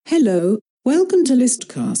Hello, welcome to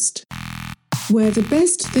Listcast, where the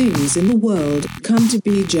best things in the world come to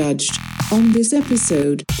be judged. On this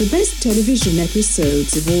episode, the best television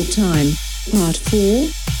episodes of all time, Part 4,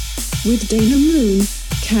 with Dana Moon,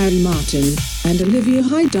 Carrie Martin, and Olivia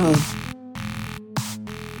Hydar.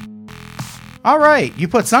 All right, you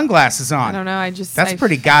put sunglasses on. I don't know. That's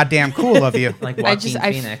pretty goddamn cool of you. Like Joaquin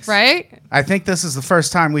Phoenix. Right? I think this is the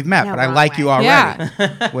first time we've met, No, but I wrong like way. you already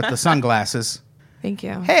Yeah. with the sunglasses. Thank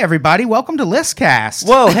you. Hey, everybody, welcome to Listcast.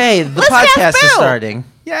 Whoa, hey, the podcast is starting.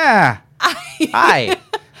 Yeah, Hi.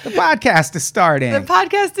 the podcast is starting. The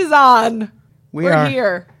podcast is on. We're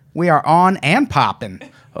here. We are on and popping.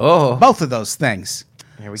 Oh, Both of those things.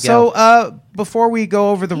 here we go. So, before we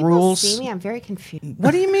go over the People rules, see me? I'm very confused.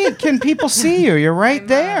 what do you mean? Can people see you? You're right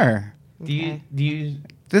there. do you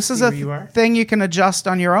This is see a where you are? thing you can adjust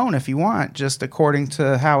on your own if you want, just according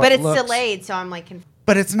to how But it it's looks. delayed, so I'm like confused.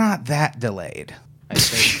 But it's not that delayed. I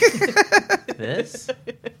think this?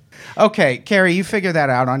 Okay, Carrie, you figure that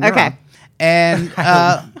out on your Okay. own. And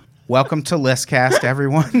welcome to Listcast,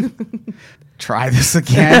 everyone. Try this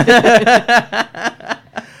again.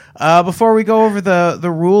 Before we go over the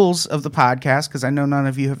rules of the podcast, because I know none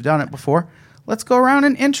of you have done it before, let's go around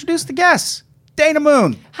and introduce the guests. Dana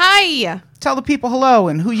Moon, Hi. tell the people hello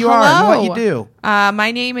and who you are and what you do.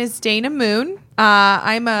 My name is Dana Moon.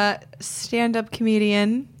 I'm a stand-up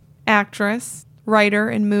comedian, actress, writer,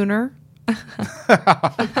 and mooner.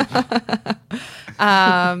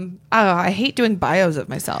 I hate doing bios of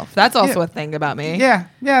myself. That's also Yeah. a thing about me. Yeah,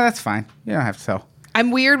 that's fine. You don't have to tell.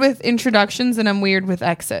 I'm weird with introductions and I'm weird with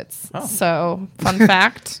exits. Oh. So, fun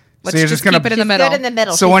fact. Let's you're just just gonna- keep it in the She's middle. good in the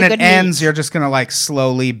middle. So She's when a it good ends, meat. you're just going to like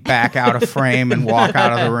slowly back out of frame and walk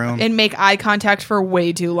out of the room. And make eye contact for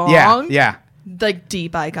way too long. Yeah. Like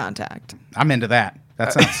deep eye contact. I'm into that.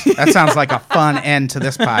 That sounds like a fun end to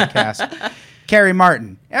this podcast. Carrie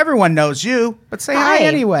Martin, everyone knows you, but say hi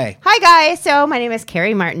anyway. Hi, guys. So my name is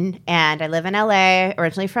Carrie Martin, and I live in LA,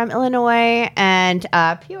 originally from Illinois, and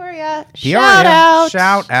Peoria. Shout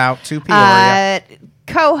out to Peoria.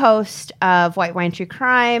 Co-host of White Wine True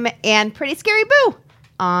Crime and Pretty Scary Boo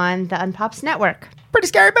on the Unpops Network. Pretty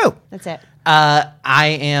Scary Boo. That's it.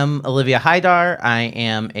 I am Olivia Hydar. I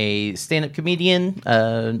am a stand-up comedian,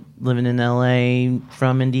 living in LA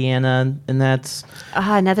from Indiana, and that's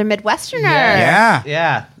Another Midwesterner.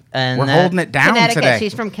 Yeah. And We're holding it down Connecticut. today.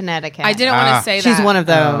 She's from Connecticut. I didn't want to say She's that. one of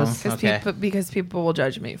those. Because people will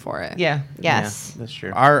judge me for it. Yeah. Yes. Yeah, that's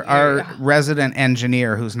true. Our resident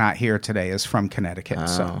engineer who's not here today is from Connecticut,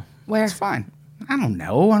 so Where? it's fine. I don't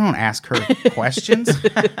know. I don't ask her questions.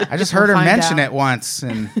 I just heard her find mention out. it once,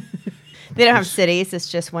 and They don't have cities. It's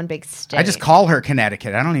just one big state. I just call her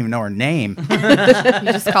Connecticut. I don't even know her name. You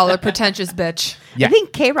just call her pretentious bitch. Yeah. I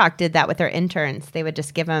think K-Rock did that with their interns. They would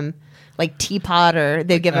just give them like teapot, or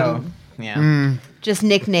they'd give them Yeah. just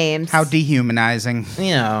nicknames. How dehumanizing.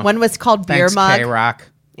 You know. One was called Beer Thanks, Mug. K-Rock.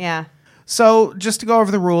 Yeah. So, just to go over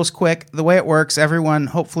the rules quick, the way it works, everyone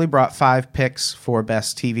hopefully brought 5 picks for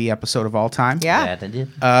best TV episode of all time. Yeah. Yeah, I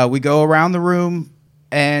did. We go around the room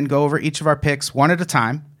and go over each of our picks one at a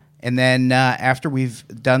time. And then after we've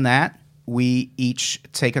done that, we each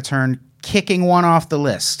take a turn kicking one off the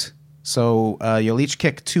list. So, you'll each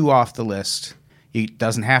kick 2 off the list. It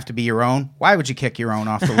doesn't have to be your own. Why would you kick your own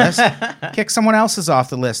off the list? Kick someone else's off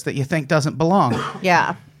the list that you think doesn't belong.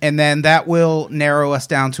 Yeah. And then that will narrow us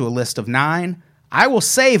down to a list of 9. I will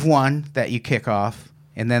save one that you kick off,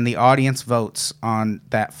 and then the audience votes on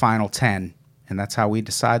that final 10. And that's how we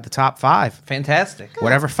decide the top 5. Fantastic.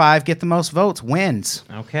 Whatever 5 get the most votes wins.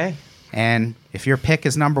 Okay. And if your pick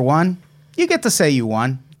is number 1, you get to say you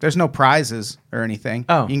won. There's no prizes or anything.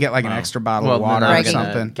 Oh. You can get like an Well. extra bottle Well, of then water I'm or Bragging. gonna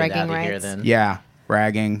something. Get Bragging out of here rights. then. Yeah,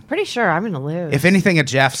 bragging. Pretty sure I'm going to lose. If anything of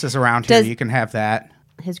Jeff's is around here, Does- you can have that.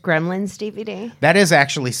 His Gremlins DVD. That is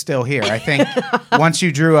actually still here. I think once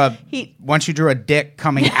you drew a dick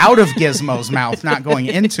coming out of Gizmo's mouth, not going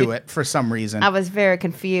into it for some reason. I was very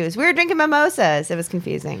confused. We were drinking mimosas. It was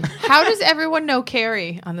confusing. How does everyone know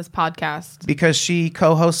Carrie on this podcast? Because she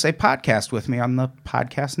co-hosts a podcast with me on the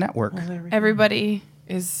podcast network. Everybody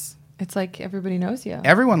is. It's like everybody knows you.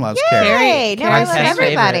 Everyone loves Carrie. Hey, now I Carrie's love favorite.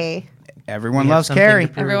 everybody. Everyone We have loves something Carrie.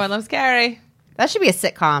 to prove. Everyone loves Carrie. That should be a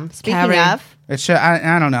sitcom. Speaking Carrie. of, It should,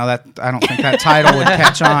 I don't know that. I don't think that title would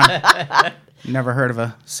catch on. Never heard of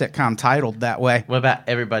a sitcom titled that way. What about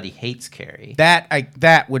Everybody Hates Carrie? That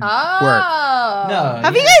would work. No.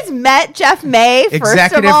 have you guys met Jeff May?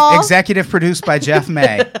 First of all, Executive produced by Jeff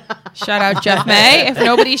May. Shout out Jeff May. If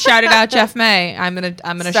nobody shouted out Jeff May, I'm gonna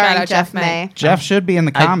shout Starring out Jeff May. Jeff should be in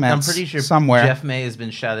the comments. I'm pretty sure somewhere. Jeff May has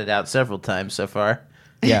been shouted out several times so far.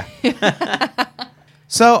 Yeah.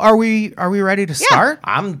 So are we ready to start?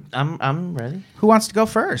 I'm ready. Who wants to go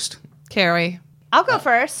first? Carrie. I'll go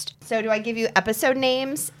first. So do I give you episode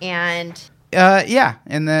names and... Yeah,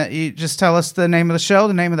 and you just tell us the name of the show,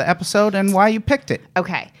 the name of the episode, and why you picked it.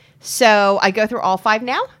 Okay. So I go through all 5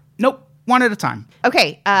 now? Nope, one at a time.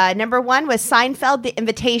 Okay. Number 1 was Seinfeld, The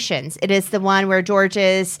Invitations. It is the one where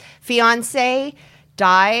George's fiance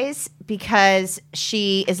dies because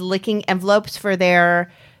she is licking envelopes for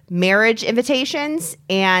their marriage invitations,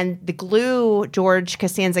 and the glue George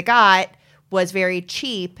Costanza got was very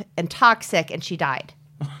cheap and toxic, and she died.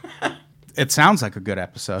 It sounds like a good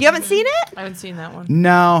episode. You haven't seen it? I haven't seen that one.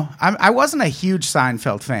 No, I wasn't a huge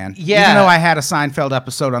Seinfeld fan. Yeah. Even though I had a Seinfeld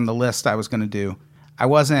episode on the list I was going to do, I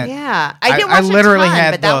wasn't. Yeah. I didn't watch literally a ton,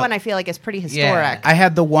 had but that one I feel like is pretty historic. I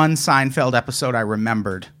had the one Seinfeld episode I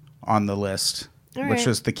remembered on the list, All which right.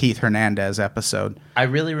 was the Keith Hernandez episode. I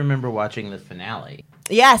really remember watching the finale.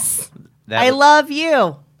 Yes. That I was- love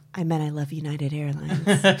you. I meant I love United Airlines.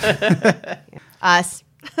 Us.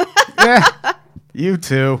 Yeah, you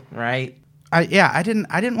too. Right? I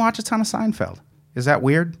didn't watch a ton of Seinfeld. Is that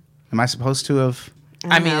weird? Am I supposed to have?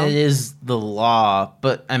 I mean, know. it is the law,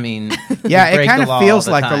 but I mean, Yeah, you it break kind the of law feels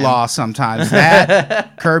all the like the time. law sometimes.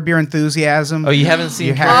 That Curb Your Enthusiasm. Oh, you haven't seen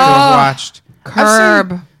You have Curb? to have watched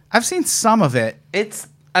Curb. I've seen some of it.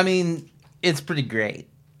 I mean, it's pretty great.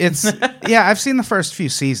 It's yeah, I've seen the first few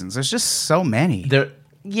seasons. There's just so many.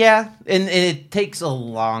 Yeah, and it takes a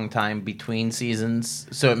long time between seasons,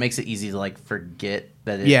 so it makes it easy to like forget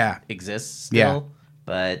that it exists still. Yeah.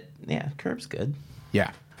 But yeah, Curb's good.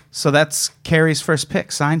 Yeah. So that's Carrie's first pick,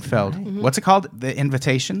 Seinfeld. What's it called? The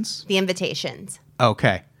Invitations? The Invitations.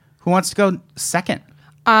 Okay. Who wants to go second?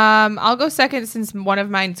 I'll go second since one of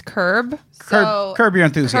mine's Curb. Curb Your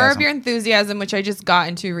Enthusiasm. Curb Your Enthusiasm, which I just got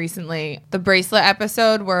into recently. The bracelet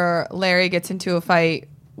episode where Larry gets into a fight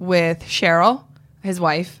with Cheryl, his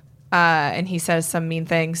wife, and he says some mean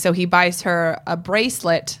thing. So he buys her a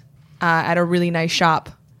bracelet at a really nice shop,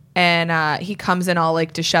 and he comes in all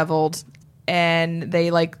like disheveled. And they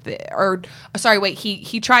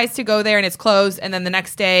he tries to go there and it's closed. And then the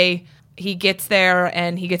next day he gets there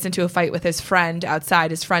and he gets into a fight with his friend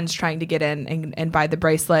outside. His friend's trying to get in and buy the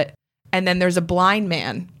bracelet. And then there's a blind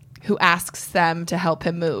man who asks them to help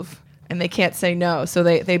him move. And they can't say no. So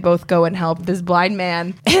they both go and help this blind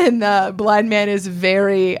man. And the blind man is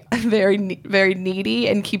very, very, very needy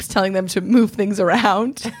and keeps telling them to move things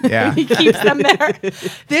around. Yeah. He keeps them there.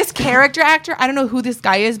 This character actor, I don't know who this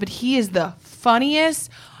guy is, but he is the funniest.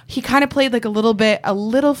 He kind of played like a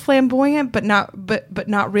little flamboyant, but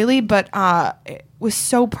not really. But it was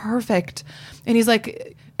so perfect. And he's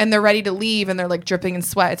like, and they're ready to leave, and they're like dripping in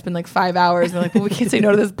sweat. It's been like 5 hours. And they're like, well, we can't say no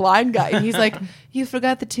to this blind guy. And he's like, you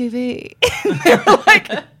forgot the TV. And they're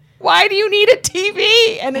like, why do you need a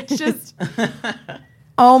TV? And it's just,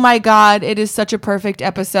 oh my God, it is such a perfect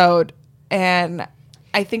episode. And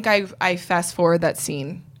I think I fast forward that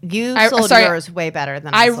scene. You I- sold sorry, yours way better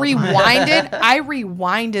than I sold mine.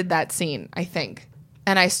 rewinded that scene, I think,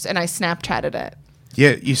 and I Snapchatted it,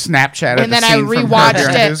 You Snapchatted and the then I scene from Curb rewatched Your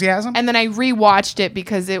it, Enthusiasm? and then I rewatched it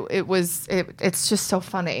because it's just so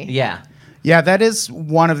funny. Yeah. Yeah, that is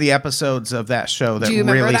one of the episodes of that show that Do you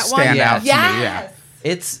remember really that one? stand Yeah. out to me. Yeah.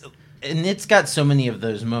 It's got so many of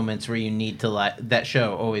those moments where you need to that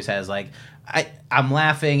show always has like I'm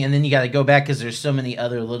laughing and then you got to go back because there's so many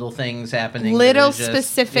other little things happening. that Little is just-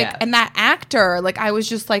 specific, yeah. and that actor, like I was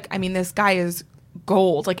just like, I mean, this guy is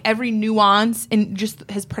gold. Like every nuance and just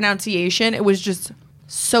his pronunciation, it was just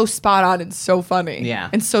so spot on and so funny. Yeah.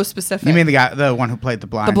 and so specific. You mean the one who played the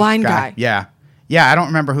blind guy. Yeah. Yeah, I don't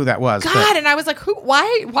remember who that was. but- God, and I was like, who?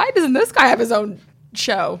 Why doesn't this guy have his own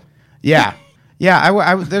show? Yeah, yeah.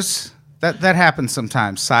 I there's that happens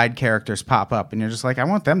sometimes. Side characters pop up, and you're just like, I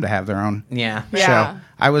want them to have their own Yeah. Yeah. show.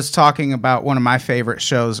 I was talking about one of my favorite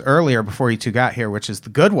shows earlier before you two got here, which is The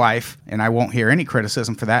Good Wife, and I won't hear any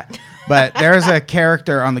criticism for that. But there's a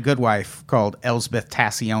character on The Good Wife called Elsbeth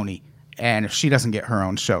Tassioni, and if she doesn't get her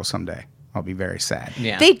own show someday, I'll be very sad.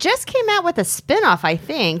 Yeah. They just came out with a spin-off, I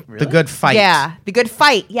think. The Good Fight. Yeah, The Good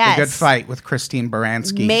Fight, yes. The Good Fight with Christine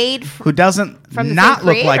Baranski, Made who doesn't from the not same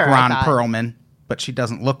look like creator, I Ron thought. Perlman, but she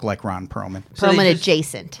doesn't look like Ron Perlman. So they Perlman just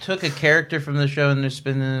adjacent. took a character from the show and they're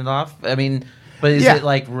spinning it off. I mean, but is Yeah. it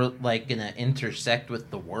like gonna intersect with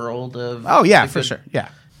the world of? Oh yeah, The for Good- sure. Yeah,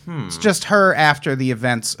 it's just her after the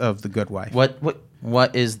events of The Good Wife.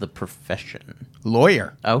 What is the profession?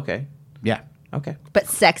 Lawyer. Okay. Yeah, Okay. But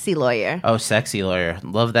sexy lawyer. Oh, sexy lawyer.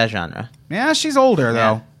 Love that genre. yeah. She's older Yeah.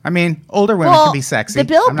 though. I mean, older women can be sexy.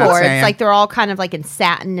 The I'm not billboards, saying- like they're all kind of like in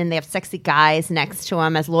satin and they have sexy guys next to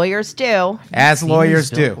them, as lawyers do. as Seen lawyers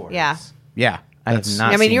these do. billboards? Yeah. Yeah, I have that's- not.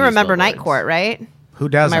 I mean, seen you these remember Night billboards. Court, right? Who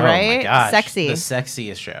doesn't? Am I Oh, right? my gosh, Sexy. the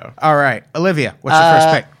sexiest show. All right, Olivia, what's your first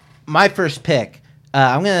pick? My first pick.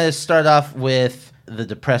 I'm going to start off with the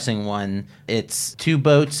depressing one. It's two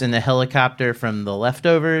boats and a helicopter from The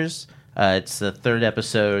Leftovers. It's the third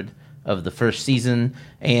episode of the first season,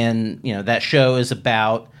 and that show is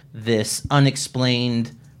about this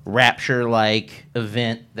unexplained rapture-like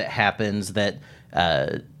event that happens that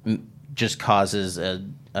just causes a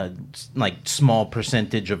small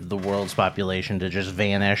percentage of the world's population to just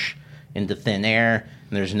vanish into thin air,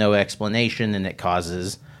 and there's no explanation, and it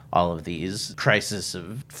causes all of these crises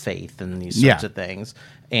of faith and these sorts of things.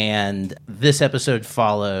 And this episode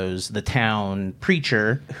follows the town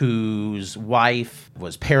preacher whose wife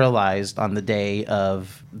was paralyzed on the day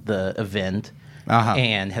of the event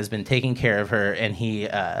and has been taking care of her. And he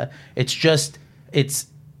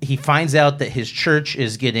finds out that his church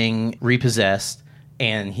is getting repossessed,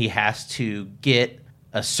 and he has to get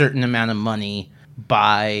a certain amount of money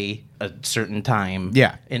by a certain time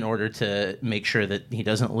in order to make sure that he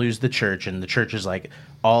doesn't lose the church. And the church is like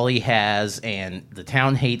all he has, and the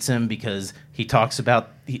town hates him because he talks about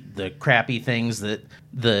the crappy things that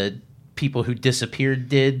the people who disappeared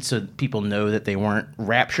did, so people know that they weren't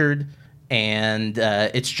raptured. And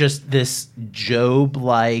it's just this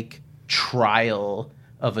Job-like trial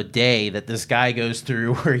of a day that this guy goes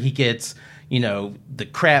through, where he gets the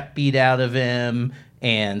crap beat out of him,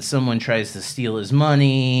 and someone tries to steal his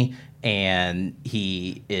money, and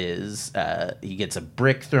he gets a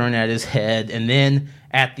brick thrown at his head, and then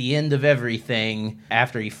at the end of everything,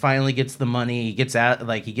 after he finally gets the money, he gets out of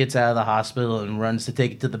the hospital and runs to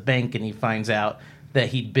take it to the bank, and he finds out that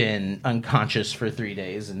he'd been unconscious for 3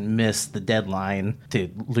 days and missed the deadline to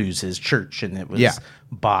lose his church, and it was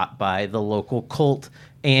bought by the local cult.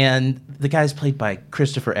 And the guy's played by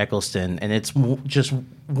Christopher Eccleston, and it's just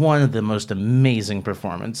one of the most amazing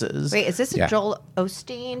performances. Wait, is this a Joel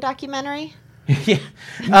Osteen documentary?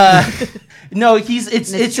 No,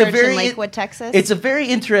 it's a very in Lakewood, Texas. It's a very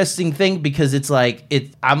interesting thing because it's like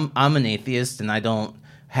I'm an atheist, and I don't.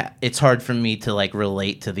 It's hard for me to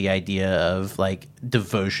relate to the idea of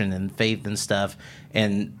devotion and faith and stuff.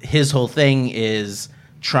 And his whole thing is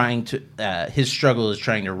his struggle is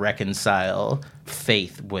trying to reconcile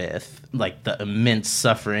faith with the immense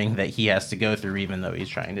suffering that he has to go through, even though he's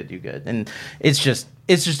trying to do good. And it's just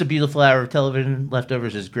a beautiful hour of television.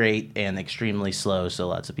 Leftovers is great and extremely slow, so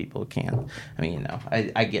lots of people can't. I mean,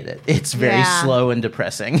 I get it. It's very slow and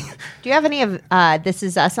depressing. Do you have any of This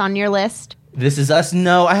Is Us on your list? This Is Us?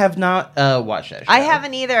 No, I have not watched that show. I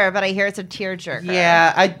haven't either, but I hear it's a tearjerker.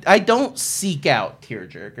 Yeah, I don't seek out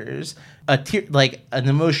tearjerkers. An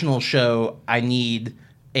emotional show, I need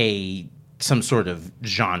some sort of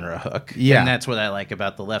genre hook. Yeah. And that's what I like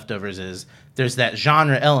about The Leftovers is there's that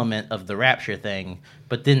genre element of the rapture thing,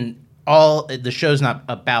 but then the show's not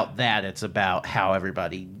about that. It's about how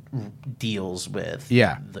everybody deals with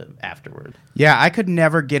the afterward. Yeah, I could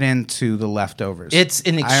never get into The Leftovers. It's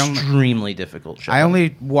an extremely difficult show. I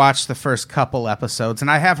only watched the first couple episodes, and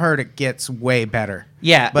I have heard it gets way better.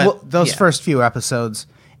 Yeah. But those first few episodes,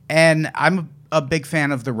 and I'm a big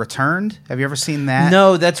fan of The Returned. Have you ever seen that?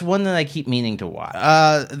 No, that's one that I keep meaning to watch.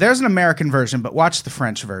 There's an American version, but watch the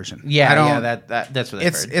French version. That's what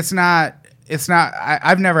I've heard. It's not.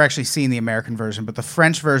 I've never actually seen the American version, but the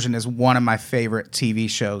French version is one of my favorite TV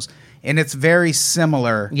shows, and it's very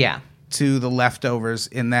similar. To The Leftovers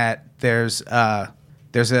in that there's a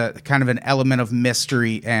kind of an element of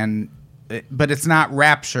mystery, but it's not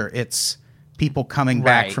rapture. It's people coming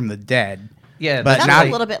back from the dead. Yeah, but sounds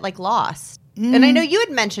a little bit like Lost. And I know you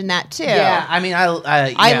had mentioned that too. Yeah, I mean, I love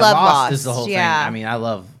Lost. Is the whole thing. I mean, I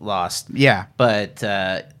love Lost. Yeah, but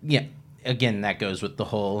again, that goes with the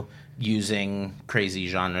whole using crazy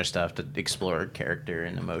genre stuff to explore character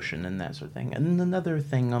and emotion and that sort of thing. And another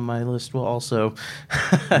thing on my list will also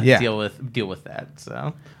deal with that.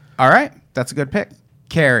 So, all right, that's a good pick.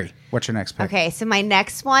 Carrie, what's your next pick? Okay, so my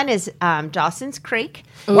next one is Dawson's Creek.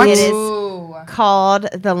 Ooh. It is called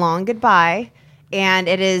The Long Goodbye, and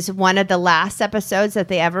it is one of the last episodes that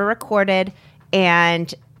they ever recorded.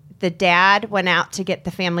 And the dad went out to get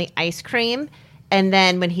the family ice cream, and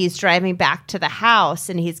then when he's driving back to the house,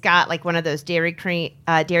 and he's got one of those Dairy Queen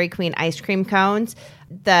ice cream cones,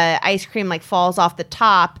 the ice cream falls off the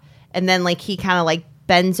top, and then he kind of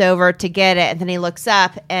bends over to get it, and then he looks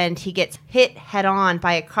up and he gets hit head on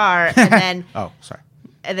by a car, and then oh, sorry,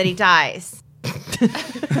 and then he dies.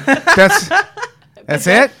 That's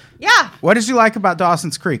it. Yeah. What did you like about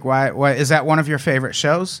Dawson's Creek? Why is that one of your favorite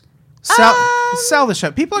shows? Sell the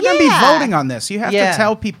show. People are going to be voting on this. You have to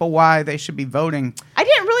tell people why they should be voting. I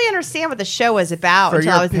didn't really understand what the show was about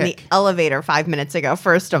until I was in the elevator 5 minutes ago,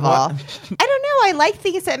 first of all. I don't know. I like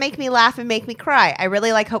things that make me laugh and make me cry. I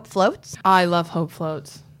really like Hope Floats. I love Hope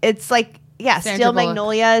Floats. It's like, yeah, Sandra Steel Bullock.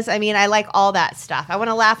 Magnolias. I mean, I like all that stuff. I want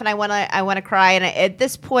to laugh and I want to cry. And at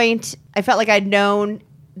this point, I felt like I'd known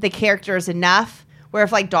the characters enough where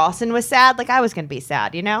if like Dawson was sad, like I was going to be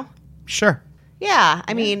sad, you know? Sure. Yeah.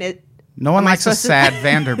 I mean, No one Am I likes a supposed to- sad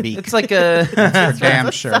Vanderbeek. It's like a for damn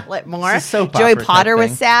sure. sell it more. It's a soap Joey opera type Potter was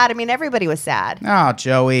thing. sad. I mean, everybody was sad. Oh,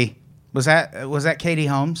 Joey. Was that Katie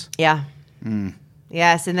Holmes? Yeah. Hmm.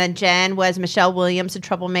 Yes. And then Jen was Michelle Williams, a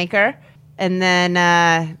troublemaker. And then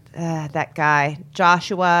that guy,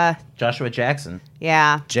 Joshua. Joshua Jackson.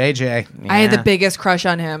 Yeah. JJ. I had the Yeah. biggest crush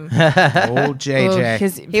on him. Old JJ. Oh,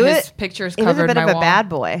 his was- pictures He was covered a bit my of a wall. bad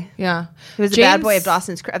boy. Yeah, He was a bad boy of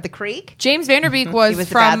the Creek. James Vanderbeek was, was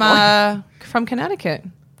the bad from Connecticut,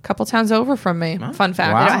 a couple towns over from me. Fun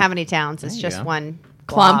fact. Wow. We don't have any towns. It's There you just go. one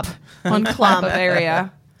Clump, blob. one clump of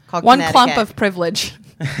area, Called one clump Connecticut. of privilege,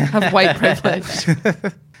 of white privilege.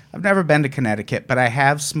 I've never been to Connecticut, but I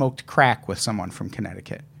have smoked crack with someone from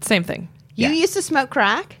Connecticut. Same thing. You Yeah. used to smoke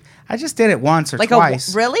crack? I just did it once or Like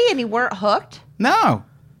twice. really? And you weren't hooked? No.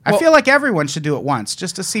 I feel like everyone should do it once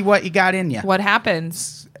just to see what you got in you. What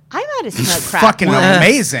happens? I might have smoked crack. Fucking once.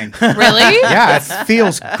 amazing. Really? Yeah, it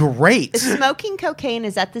feels great. Is smoking cocaine,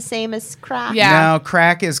 is that the same as crack? Yeah. No,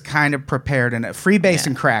 crack is kind of prepared in it. Freebase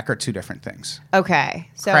and crack are two different things. Okay.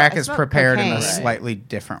 So Crack I is smoked prepared in a cocaine. slightly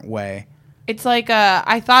different way. It's like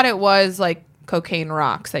I thought it was like cocaine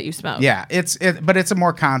rocks that you smoke. Yeah, but it's a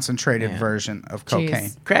more concentrated version of cocaine.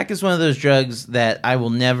 Jeez. Crack is one of those drugs that I will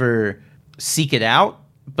never seek it out,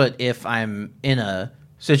 but if I'm in a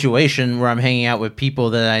situation where I'm hanging out with people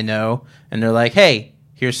that I know and they're like, "Hey,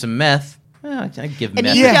 here's some meth," I give And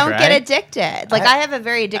meth you a don't try. get addicted. Like I have a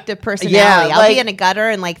very addictive personality. Yeah, I'll like- be in a gutter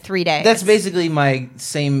in like 3 days. That's basically my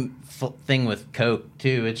same thing with Coke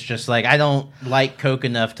too. It's just like I don't like Coke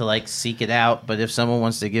enough to like seek it out, but if someone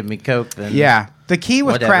wants to give me Coke, then Yeah. The key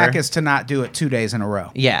with Whatever. crack is to not do it 2 days in a row.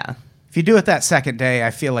 yeah. If you do it that second day,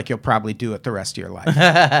 I feel like you'll probably do it the rest of your life.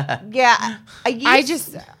 Yeah.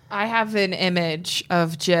 I have an image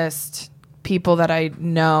of just people that I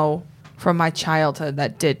know from my childhood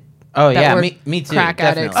that did. Oh that yeah, were me too. Crack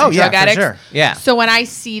definitely. addicts. Oh, and yeah, drug for addicts. sure. Yeah. So when I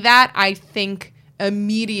see that, I think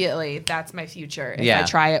immediately that's my future if Yeah. I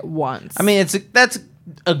try it once. I mean, that's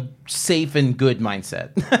a safe and good mindset.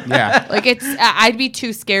 Yeah. like I'd be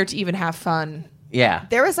too scared to even have fun. Yeah.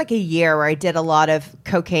 There was like a year where I did a lot of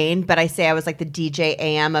cocaine, but I say I was like the DJ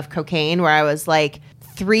AM of cocaine, where I was like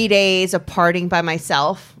 3 days of partying by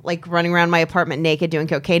myself, like running around my apartment naked doing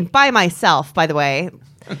cocaine by myself, by the way.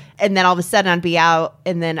 And then all of a sudden I'd be out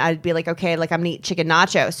and then I'd be like, okay, like I'm gonna eat chicken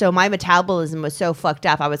nacho. So my metabolism was so fucked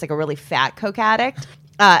up. I was like a really fat coke addict.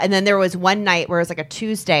 And then there was one night where it was like a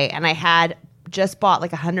Tuesday and I had just bought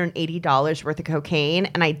like $180 worth of cocaine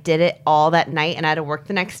and I did it all that night and I had to work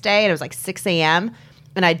the next day and it was like 6 a.m.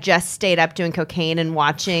 and I just stayed up doing cocaine and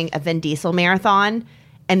watching a Vin Diesel marathon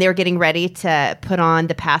and they were getting ready to put on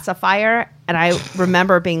The Pacifier and I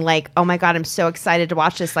remember being like, oh my God, I'm so excited to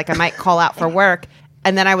watch this. Like I might call out for work.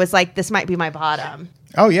 And then I was like, this might be my bottom.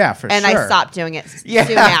 Oh, yeah, for And sure. I stopped doing it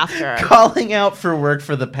soon after. Calling out for work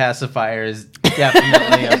for the pacifier is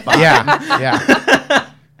definitely a bottom. Yeah.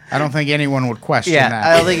 I don't think anyone would question Yeah, that.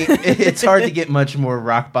 I don't think it's hard to get much more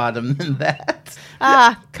rock bottom than that.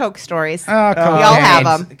 Coke stories. Oh, We all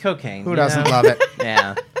have them. Cocaine. Who you doesn't know? love it?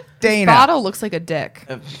 Yeah. Dana. Bottle looks like a dick.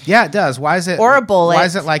 Yeah, it does. Why is it? Or a bullet. Why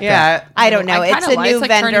is it like Yeah. that? I don't know. I It's kinda a like- new it's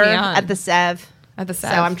like turning vendor me on. at the Sev. At the So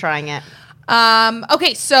Sev. I'm trying it.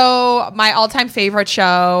 Okay, so my all-time favorite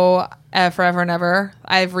show, forever and ever.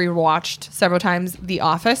 I've rewatched several times. The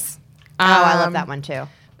Office. Oh, I love that one too.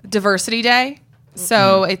 Diversity Day.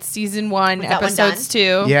 So it's season 1, Was that one episodes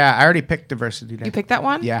 2. Yeah, I already picked Diversity Day. You picked that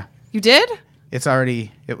one? Yeah. You did? It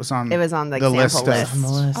was on It was on the list. example list. Of, On the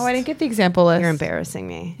list. Oh, I didn't get the example list. You're embarrassing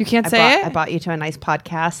me. You can't I say brought- it? I brought you to a nice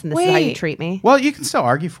podcast, and this is how you Wait. treat me. well, you can still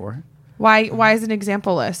argue for it. Why is it an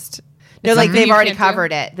example list? No, It's like something they've you already can't do?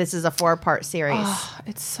 covered it. This is a 4-part series. Oh,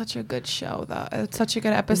 it's such a good show, though. It's such a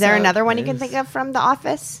good episode. Is there another one you can think of from The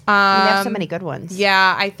Office? You have so many good ones.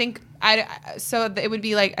 Yeah, I think it would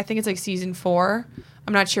be like I think it's like season 4.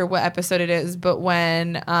 I'm not sure what episode it is, but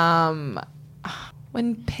when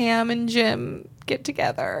Pam and Jim get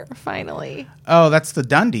together finally. Oh, that's the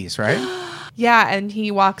Dundies, right? Yeah, and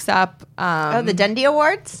he walks up. Oh, the Dundee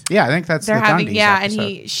Awards? Yeah, I think that's They're the having Dundies and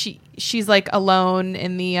episode. she's like alone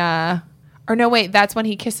in the or no wait, that's when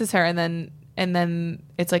he kisses her and then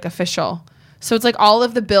it's like official. So it's like all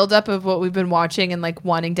of the buildup of what we've been watching and like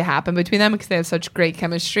wanting to happen between them because they have such great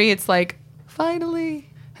chemistry. It's like finally.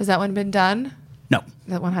 Has that one been done? No.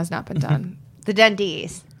 That one has not been done. The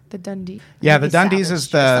Dundees. The Dundee. Yeah, the Maybe Dundies Savage is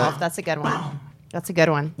the Yourself. That's a good one. That's a good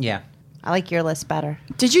one. Yeah. I like your list better.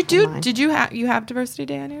 Did you have Diversity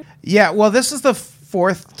Day on your? Yeah, well, this is the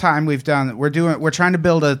fourth time we've done it. We're trying to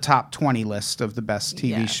build a top 20 list of the best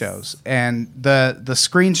TV shows. And the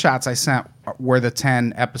screenshots I sent were the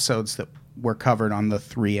 10 episodes that were covered on the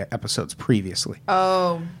 3 episodes previously.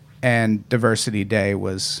 Oh. And Diversity Day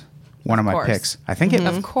was one of my picks. I think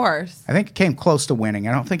Of course. I think it came close to winning.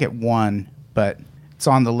 I don't think it won, but it's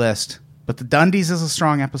on the list. But the Dundies is a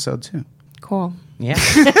strong episode too. Cool. Yeah.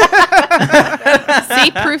 See,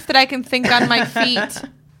 proof that I can think on my feet.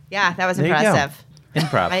 Yeah, that was There you go. impressive.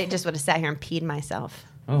 Improv. I just would have sat here and peed myself.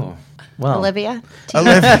 Oh. Well. Olivia?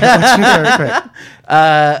 Olivia, what's your favorite?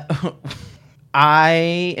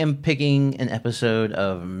 I am picking an episode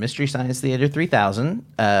of Mystery Science Theater 3000,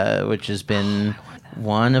 which has been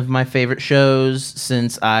one of my favorite shows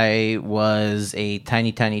since I was a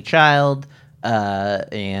tiny, tiny child.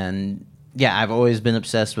 And yeah, I've always been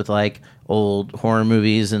obsessed with like old horror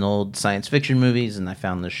movies and old science fiction movies, and I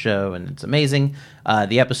found this show and it's amazing.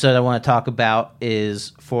 The episode I want to talk about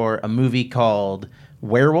is for a movie called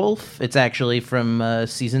Werewolf. It's actually from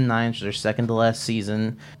season 9, which is their second to last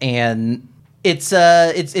season, and it's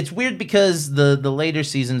weird because the later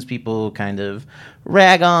seasons people kind of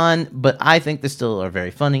rag on, but I think they still are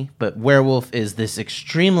very funny. But Werewolf is this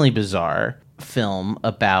extremely bizarre film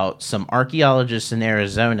about some archaeologists in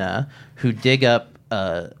Arizona who dig up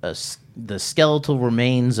the skeletal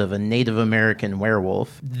remains of a Native American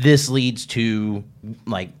werewolf. This leads to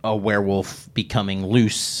like a werewolf becoming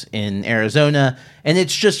loose in Arizona, and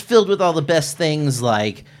it's just filled with all the best things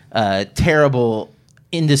like terrible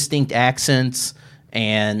indistinct accents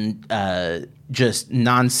and just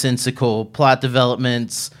nonsensical plot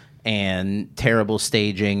developments and terrible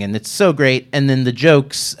staging, and it's so great. And then the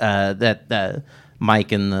jokes that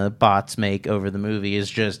Mike and the bots make over the movie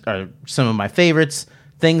are some of my favorites.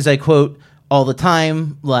 Things I quote all the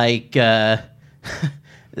time, like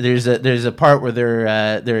there's a part where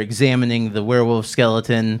they're examining the werewolf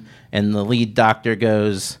skeleton, and the lead doctor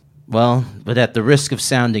goes, "Well, but at the risk of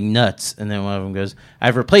sounding nuts," and then one of them goes,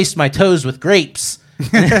 "I've replaced my toes with grapes,"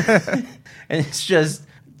 and it's just.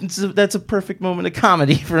 That's a perfect moment of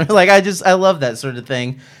comedy for me. Like I love that sort of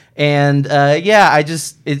thing, and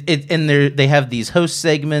and they have these host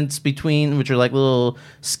segments between, which are like little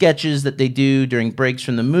sketches that they do during breaks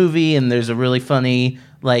from the movie, and there's a really funny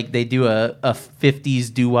like they do a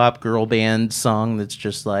 50s doo-wop girl band song that's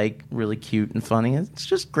just like really cute and funny. It's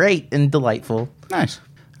just great and delightful. Nice,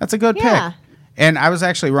 that's a good pick. And I was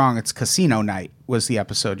actually wrong. It's Casino Night was the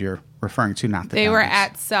episode you're referring to, not the. They were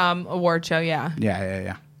at some award show. Yeah.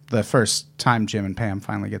 Yeah. The first time Jim and Pam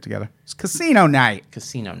finally get together. It's Casino Night.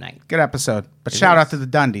 Casino Night. Good episode. But shout out to the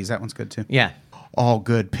Dundies. That one's good too. Yeah. All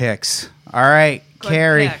good picks. All right,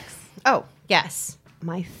 Carrie. Oh, yes.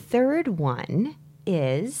 My third one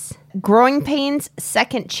is Growing Pains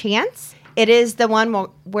Second Chance. It is the one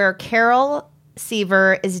where Carol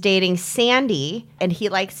Seaver is dating Sandy, and he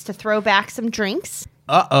likes to throw back some drinks.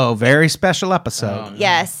 Uh-oh, very special episode. Oh, no.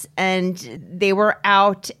 Yes, and they were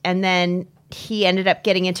out, and then he ended up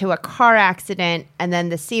getting into a car accident, and then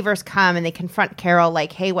the Seavers come and they confront Carol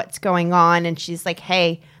like, "Hey, what's going on?" And she's like,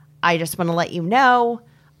 "Hey, I just want to let you know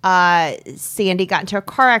Sandy got into a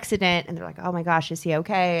car accident." And they're like, "Oh my gosh, is he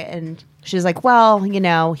okay?" And she's like, "Well,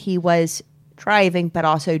 he was driving but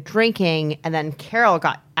also drinking." And then Carol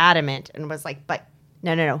got adamant and was like, "But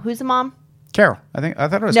no, who's the mom?" Carol. I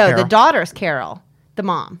thought it was Carol. No, the daughter's Carol, the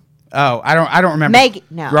mom. Oh, I don't remember Maggie,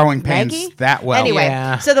 no. Growing Pains Maggie? that well.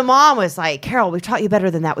 Anyway, so the mom was like, "Carol, we've taught you better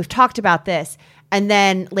than that. We've talked about this." And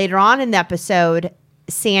then later on in the episode,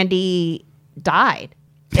 Sandy died.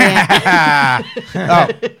 Oh,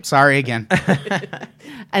 sorry again.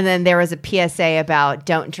 And then there was a PSA about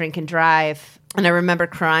don't drink and drive. And I remember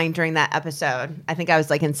crying during that episode. I think I was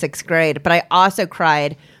like in 6th grade. But I also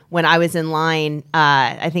cried when I was in line.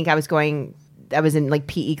 I think I was in like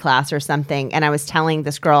PE class or something, and I was telling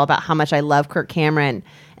this girl about how much I love Kirk Cameron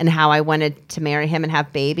and how I wanted to marry him and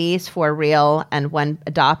have babies for real and one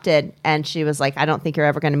adopted. And she was like, "I don't think you're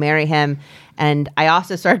ever going to marry him." And I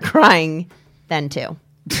also started crying then too.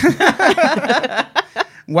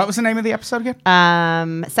 What was the name of the episode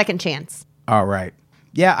again? Second Chance. All right.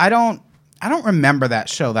 Yeah, I don't remember that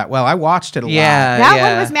show that well. I watched it a lot. That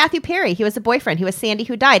one was Matthew Perry. He was the boyfriend. He was Sandy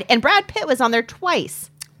who died. And Brad Pitt was on there twice.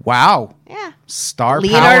 Wow. Yeah. Star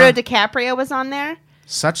Leonardo power. DiCaprio was on there.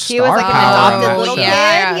 Such star He was like an power. adopted little kid.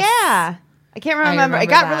 Yes. Yeah. I can't remember. It remember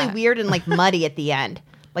got that. really weird and like muddy at the end.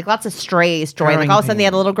 like lots of strays joined. Like Growing all of a sudden they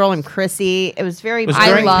had a Pains. little girl named Chrissy. It was very. Was I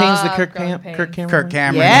Growing love Pains the Kirk Growing Pains. Cameron? Kirk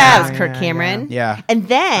Cameron. Yeah, it Yeah. was Kirk Cameron. Yeah. And I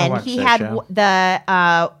then watched he that had show.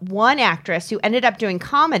 the one actress who ended up doing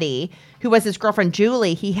comedy, who was his girlfriend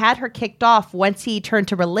Julie. He had her kicked off once he turned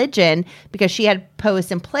to religion because she had posed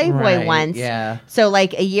in Playboy Right, once. yeah. So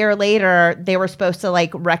like a year later, they were supposed to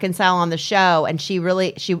like reconcile on the show, and she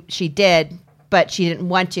did, but she didn't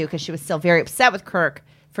want to because she was still very upset with Kirk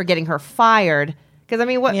for getting her fired. Because I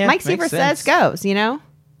mean, what Yeah, Mike makes Seaver says sense. goes, you know.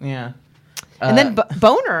 Yeah. And then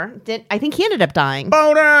Boner did. I think he ended up dying.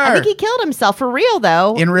 Boner. I think he killed himself for real,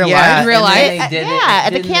 though. In real Yeah, life. In real and life? then they At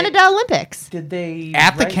the didn't they- Canada Olympics. Did they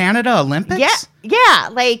At the write- Canada Olympics. Yeah,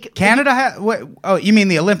 like Canada had. What, oh, you mean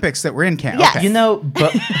the Olympics that were in Canada? Yes. Okay. You know,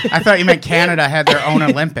 I thought you meant Canada had their own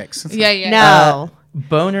Olympics. Yeah. no.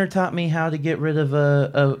 Boner taught me how to get rid of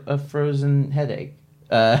a frozen headache.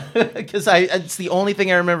 Because it's the only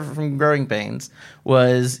thing I remember from Growing Pains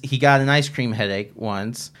was he got an ice cream headache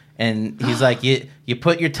once, and he's like, you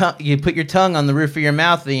put your tongue on the roof of your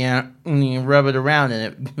mouth and you rub it around,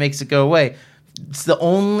 and it makes it go away. It's the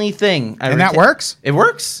only thing. And that works? It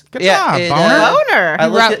works. Good job, Boner. Boner. I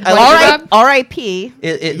looked at- I What looked did you at- rub? R.I.P.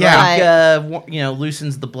 It Yeah.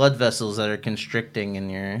 loosens the blood vessels that are constricting in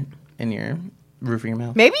your roof of your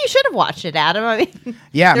mouth. Maybe you should have watched it, Adam. I mean,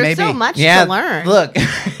 Yeah, there's maybe. so much Yeah, to learn. look,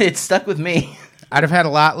 it stuck with me. I'd have had a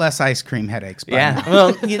lot less ice cream headaches. But Yeah,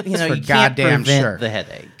 well, you know, for you can't goddamn prevent sure. the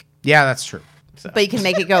headache. Yeah, that's true. But you can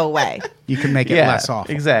make it go away. You can make it less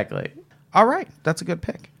awful. exactly. All right, that's a good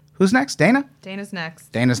pick. Who's next? Dana? Dana's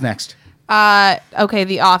next. Dana's next. Okay,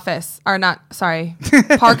 The Office. Or not, sorry.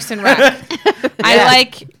 Parks and Rec. I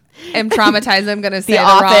am traumatized. I'm going to say The the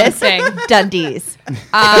Office. wrong thing. Dundee's.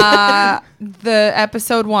 The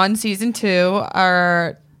episode 1, season 2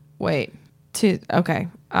 are, okay.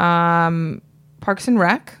 Parks and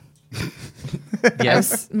Rec.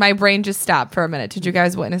 Yes. My brain just stopped for a minute. Did you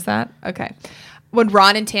guys witness that? Okay. When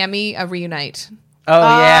Ron and Tammy reunite. Oh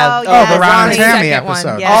yeah. yeah. Oh, the Ron and The Tammy second one.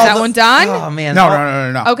 episode. Yeah. Is that one done? Oh man.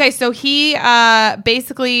 No. Okay, so he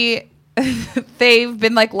basically they've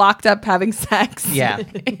been like locked up having sex. Yeah.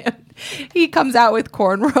 And he comes out with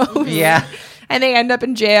cornrows. Yeah. And they end up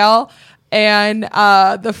in jail, and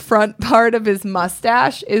the front part of his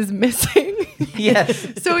mustache is missing. Yes.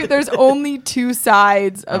 So there's only two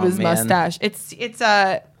sides of Oh, his man. mustache. It's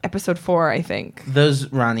episode 4, I think.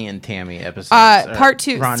 Those Ronnie and Tammy episodes. are- Part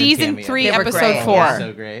 2, Ron and season Tammy 3, They were episode great, 4. yeah.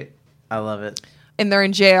 So great. I love it. And they're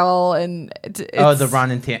in jail, and Oh, the Ron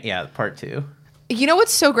and Tammy. Yeah, part 2. You know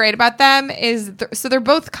what's so great about them is so they're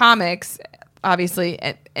both comics, obviously,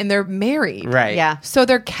 and they're married. Right. Yeah. So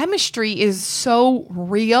their chemistry is so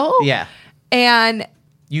real. Yeah. And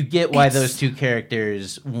You get why It's- those two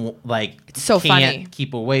characters so can't funny.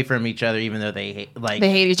 keep away from each other, even though they hate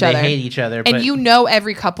each other. They hate each other, and but you know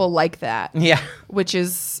every couple like that, yeah, which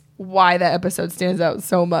is why that episode stands out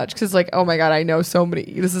so much. Because like, oh my god, I know so many.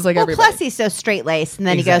 This is like Well, everybody. plus he's so straight laced, and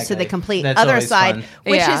then he goes to the Exactly. complete That's other always side, fun.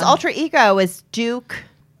 which Yeah. his alter ego is Duke.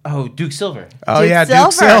 oh, Duke Silver. Oh, Duke yeah,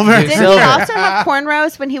 Duke Silver. Didn't Silver. he also have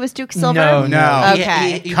cornrows when he was Duke Silver? No.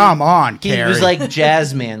 Okay. Come on, He Carrie. was like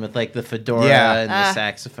jazz man with like the fedora Yeah. and the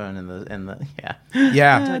saxophone and the yeah.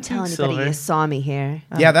 Yeah. Don't tell anybody Silver. you saw me here.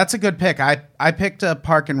 Yeah, that's a good pick. I picked a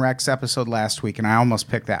Park and Recs episode last week, and I almost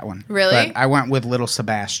picked that one. Really? But I went with Little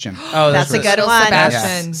Sebastian. Oh, That's a good Little one.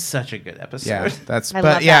 Sebastian. Such a good episode. Yeah, that's. I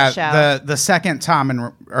but love yeah, that show. the second Tom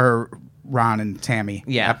and or Ron and Tammy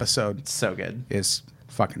Yeah. episode So good. is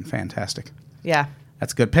fucking fantastic. Yeah.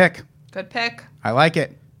 That's a good pick. Good pick. I like it.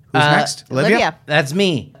 Who's next? Olivia. That's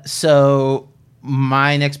me. So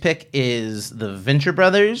my next pick is the Venture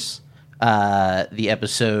Brothers. The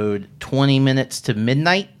episode 20 Minutes to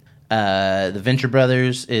Midnight. The Venture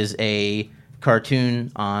Brothers is a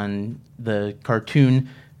cartoon on the Cartoon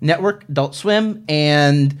Network, Adult Swim,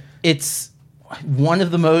 and it's one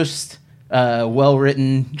of the most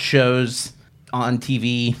well-written shows on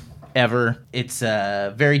TV ever. It's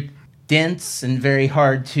very dense and very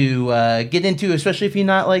hard to get into, especially if you're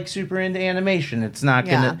not like super into animation. It's not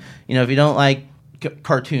gonna, if you don't like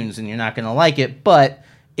cartoons, and you're not gonna like it. But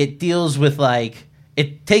it deals with like,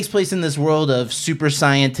 it takes place in this world of super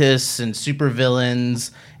scientists and super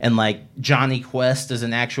villains, and like Johnny Quest is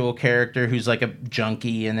an actual character who's like a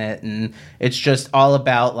junkie in it, and it's just all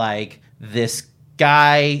about like this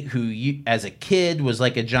guy who as a kid was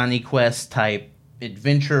like a Johnny Quest type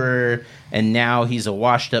adventurer, and now he's a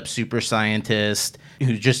washed up super scientist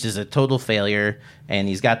who just is a total failure. And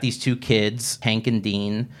he's got these two kids, Hank and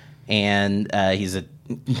Dean, and he's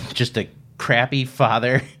just a crappy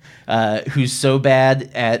father who's so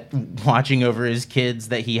bad at watching over his kids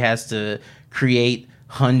that he has to create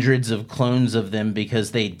hundreds of clones of them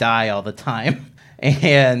because they die all the time.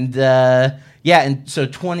 And and so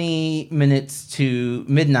 20 minutes to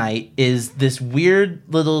midnight is this weird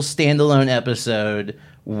little standalone episode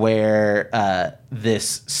where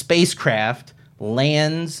this spacecraft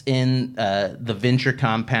lands in the Venture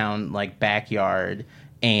compound like backyard,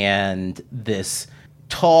 and this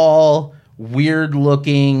tall, weird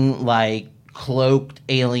looking, like cloaked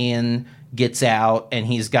alien gets out, and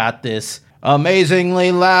he's got this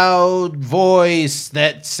amazingly loud voice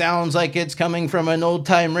that sounds like it's coming from an old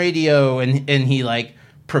time radio, and he like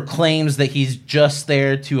proclaims that he's just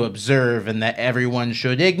there to observe and that everyone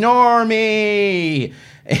should ignore me.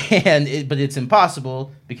 But it's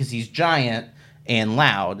impossible because he's giant and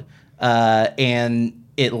loud, and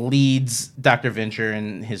it leads Dr. Venture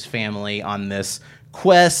and his family on this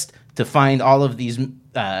quest to find all of these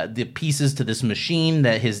the pieces to this machine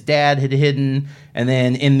that his dad had hidden. And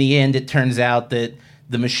then in the end, it turns out that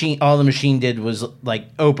all the machine did was like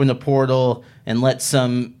open a portal and let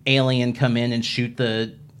some alien come in and shoot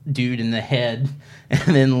the dude in the head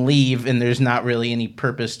and then leave, and there's not really any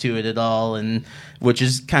purpose to it at all, and which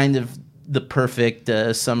is kind of the perfect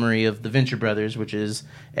summary of the Venture Brothers, which is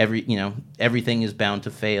everything is bound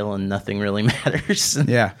to fail and nothing really matters.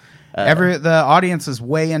 Yeah. The audience is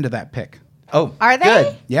way into that pick. Oh, are they?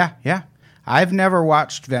 Good. Yeah. I've never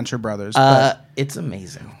watched Venture Brothers. It's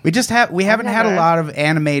amazing. We haven't had a lot of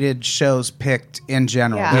animated shows picked in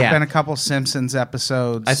general. Yeah. There have been a couple Simpsons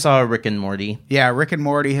episodes. I saw Rick and Morty. Yeah, Rick and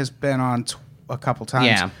Morty has been on a couple times.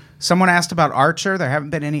 Yeah. Someone asked about Archer. There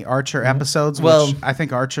haven't been any Archer episodes, which I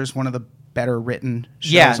think Archer's one of the better written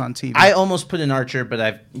shows on TV. I almost put in Archer, but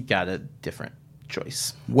I've got a different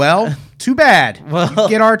choice. Well, too bad. Well,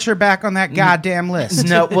 get Archer back on that goddamn list.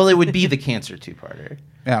 No, well, it would be the Cancer two-parter.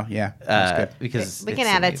 Oh, yeah. That's good. Because we can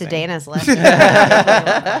add it to Dana's list.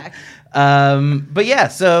 But yeah,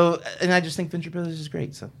 so, and I just think Venture Brothers is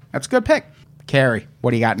great. So that's a good pick. Carrie,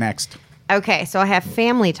 what do you got next? Okay, so I have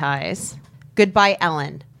Family Ties. Goodbye,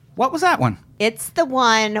 Ellen. What was that one? It's the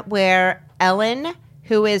one where Ellen,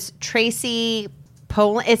 who is Tracy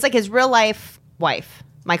Poland, it's like his real life wife,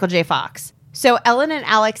 Michael J. Fox. So Ellen and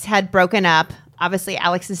Alex had broken up. Obviously,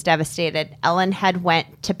 Alex is devastated. Ellen had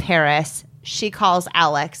went to Paris. She calls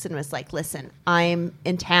Alex and was like, listen, I'm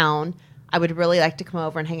in town. I would really like to come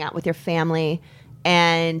over and hang out with your family.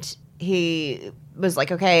 And he was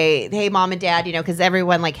like, okay, hey, mom and dad, because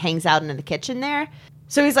everyone like hangs out in the kitchen there.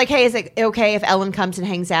 So he's like, hey, is it okay if Ellen comes and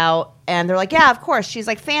hangs out? And they're like, yeah, of course. She's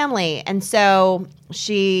like, family. And so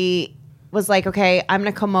she was like, okay, I'm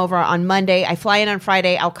going to come over on Monday. I fly in on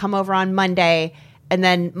Friday. I'll come over on Monday. And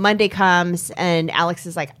then Monday comes and Alex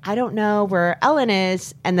is like, I don't know where Ellen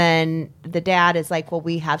is. And then the dad is like, well,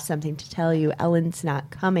 we have something to tell you. Ellen's not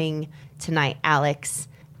coming tonight, Alex.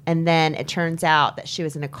 And then it turns out that she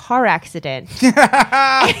was in a car accident.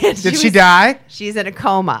 Did she die? She's in a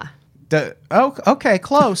coma. Okay,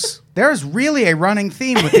 close. There's really a running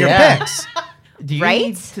theme with your picks. Do you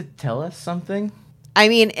need to tell us something? I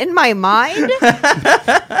mean, in my mind,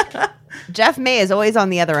 Jeff May is always on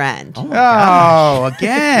the other end. Oh,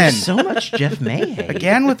 again. So much Jeff May hate.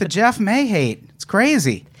 Again with the Jeff May hate. It's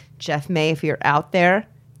crazy. Jeff May, if you're out there,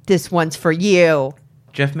 this one's for you.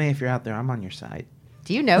 Jeff May, if you're out there, I'm on your side.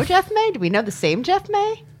 Do you know Jeff May? Do we know the same Jeff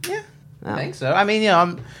May? Yeah, I think so. I mean,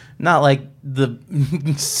 I'm not like the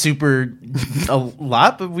super a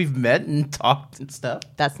lot, but we've met and talked and stuff.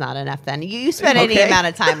 That's not enough then. You spend any amount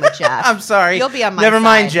of time with Jeff. I'm sorry. You'll be on my Never side.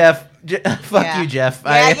 mind, Jeff. Fuck you, Jeff.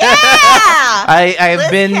 Yeah,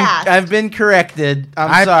 I've been corrected.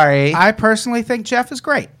 I'm sorry. I personally think Jeff is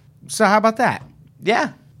great. So how about that?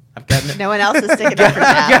 Yeah. I've got no one else is sticking up for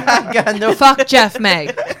Jeff. got no. Fuck Jeff May.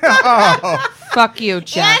 Fuck you,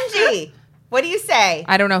 Jeff. Angie, what do you say?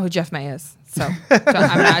 I don't know who Jeff May is, so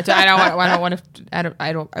I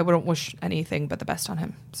wouldn't wish anything but the best on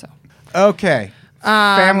him. So okay,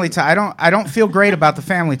 Family Ties. I don't feel great about the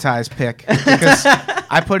Family Ties pick because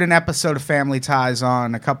I put an episode of Family Ties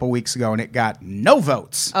on a couple weeks ago and it got no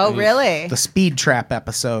votes. Oh, really? The Speed Trap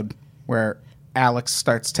episode where Alex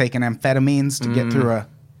starts taking amphetamines to get through a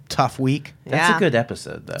tough week. That's a good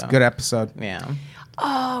episode, though. Good episode. Yeah.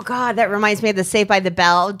 Oh, God, that reminds me of the Saved by the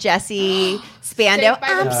Bell, Jesse Spando.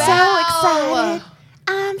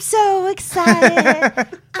 I'm so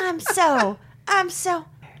excited. I'm so.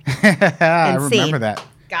 I remember that.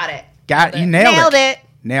 Got it. You nailed it.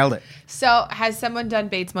 Nailed it. So, has someone done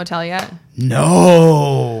Bates Motel yet?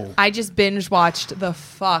 No. I just binge watched the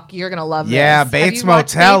fuck. You're gonna love this. Yeah, Bates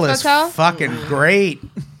Motel is fucking great.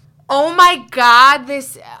 Oh my God,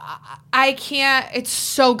 I can't. It's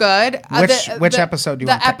so good. Which episode do you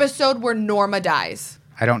want? The episode where Norma dies.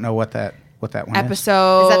 I don't know what that. what that one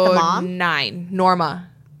Episode Is that the mom? 9, Norma.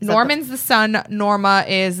 Norman's the son. Norma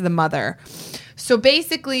is the mother. So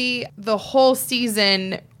basically, the whole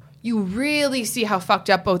season, you really see how fucked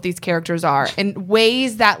up both these characters are in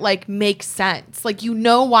ways that like make sense. Like, you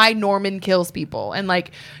know why Norman kills people, and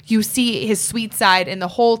like you see his sweet side, and the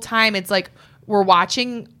whole time it's like we're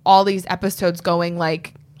watching all these episodes going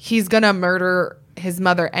like he's gonna murder his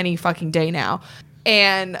mother any fucking day now.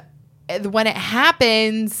 And when it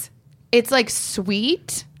happens, it's like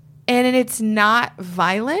sweet and it's not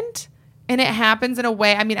violent, and it happens in a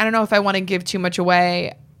way, I mean, I don't know if I want to give too much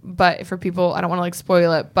away, but for people, I don't want to like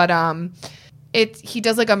spoil it, but he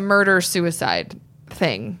does like a murder suicide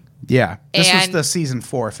thing. Yeah. This was the season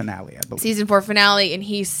 4 finale, I believe. Season 4 finale, and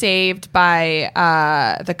he's saved by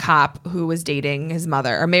the cop who was dating his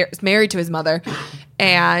mother, or married to his mother,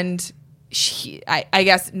 and I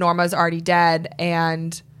guess Norma's already dead,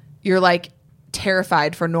 and you're like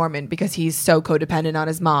terrified for Norman because he's so codependent on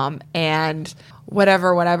his mom, and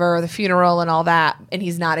whatever, the funeral and all that, and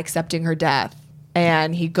he's not accepting her death.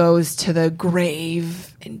 And he goes to the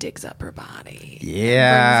grave and digs up her body.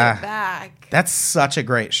 Yeah. And brings it back. That's such a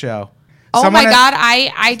great show. Oh my God,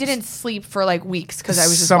 I didn't sleep for like weeks because I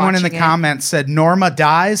was just someone in the watching comments said Norma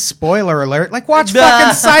dies. Spoiler alert! Like, watch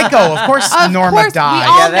fucking Psycho. Of course, Norma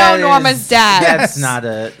dies. We all know Norma's dead. That's not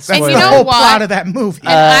a spoiler. And you know the whole what? plot of that movie. And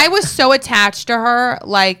I was so attached to her,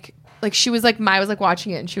 like she was like I was like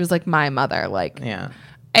watching it, and she was like my mother, like Yeah.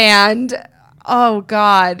 And oh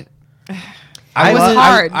God. I was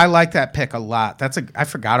hard. I like that pick a lot. I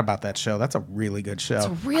forgot about that show. That's a really good show.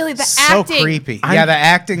 It's really the so acting. creepy. Yeah, the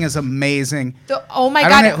acting is amazing. Oh my I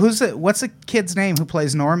God. don't know, what's the kid's name who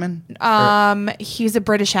plays Norman? He's a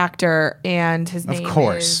British actor, and his name Of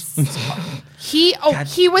course. is he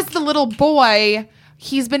was the little boy.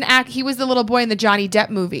 He was the little boy in the Johnny Depp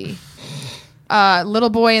movie. Little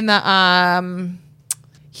boy in the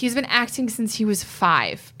he's been acting since he was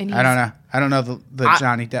 5, and I don't know the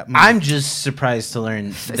Johnny Depp movie. I'm just surprised to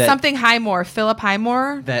learn that something Highmore, Philip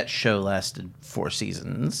Highmore. that show lasted 4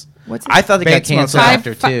 seasons. What's I thought it got Bates canceled Motel.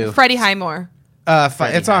 after 2. Freddie Highmore.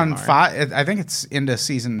 It's on Highmore. 5. I think it's into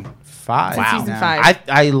season 5. It's season now. 5.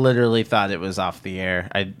 I literally thought it was off the air.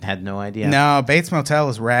 I had no idea. No, Bates Motel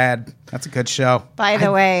is rad. That's a good show. By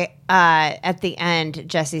the way, at the end,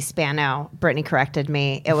 Jesse Spano, Brittany corrected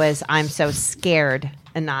me. It was I'm so scared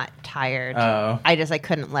and not tired. Oh. I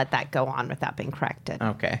couldn't let that go on without being corrected.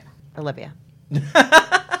 Okay. Olivia.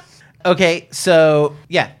 Okay, so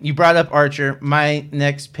yeah, you brought up Archer. My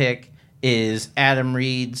next pick is Adam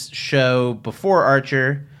Reed's show before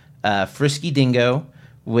Archer, Frisky Dingo,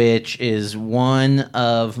 which is one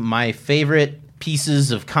of my favorite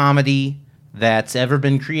pieces of comedy that's ever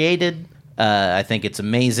been created. I think it's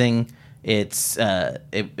amazing. It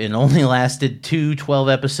only lasted 2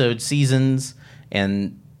 12-episode seasons,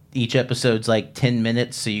 and each episode's like 10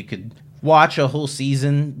 minutes, so you could watch a whole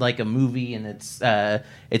season like a movie, and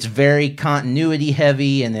it's very continuity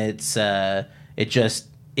heavy, and it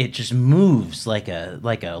just moves like a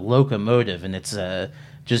locomotive, and it's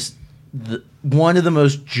just one of the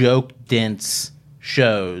most joke dense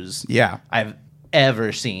shows I've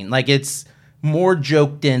ever seen. Like, it's more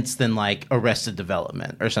joke dense than like Arrested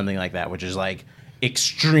Development or something like that, which is like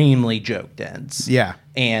extremely joke dense. Yeah.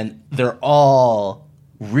 And they're all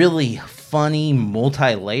really funny,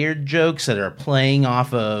 multi-layered jokes that are playing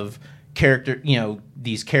off of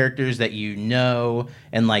these characters that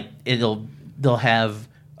and like they'll have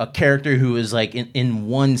a character who is like in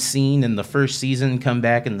one scene in the first season come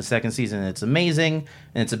back in the second season, and it's amazing.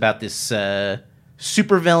 And it's about this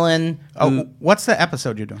supervillain. What's the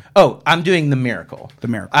episode you're doing? Oh, I'm doing The Miracle. The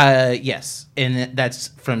Miracle. Yes, and that's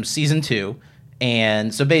from season 2.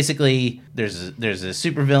 And so basically, there's a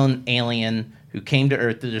supervillain alien who came to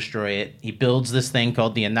Earth to destroy it. He builds this thing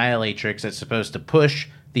called the Annihilatrix that's supposed to push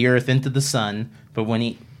the Earth into the sun. But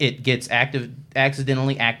when it gets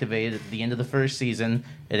accidentally activated at the end of the first season,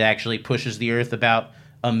 it actually pushes the Earth about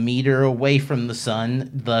a meter away from the sun,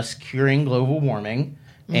 thus curing global warming.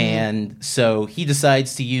 Mm-hmm. And so he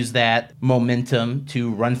decides to use that momentum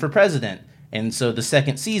to run for president. And so the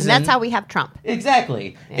second season... And that's how we have Trump.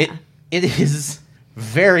 Exactly. Yeah. It is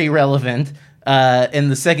very relevant. In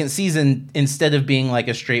the second season, instead of being like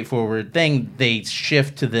a straightforward thing, they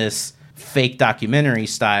shift to this fake documentary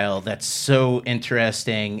style that's so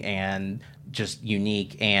interesting and just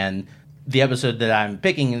unique. And the episode that I'm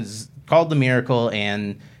picking is called The Miracle,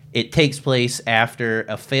 and it takes place after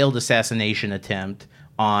a failed assassination attempt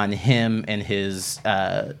on him and his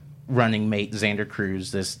running mate, Xander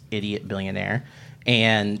Cruz, this idiot billionaire.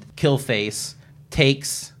 And Killface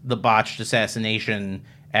takes the botched assassination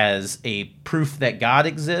as a proof that God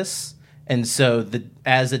exists, And so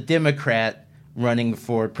as a Democrat running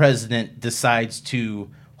for president decides to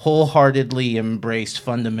wholeheartedly embrace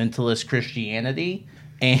fundamentalist Christianity,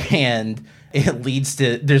 and it leads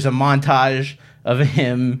to, there's a montage of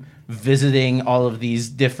him visiting all of these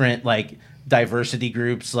different like diversity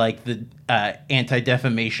groups like the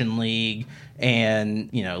Anti-Defamation League and,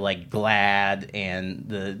 you know, like GLAAD and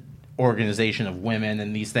the Organization of Women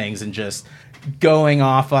and these things, and just going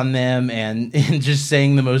off on them and just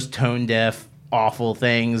saying the most tone-deaf, awful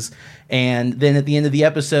things. And then at the end of the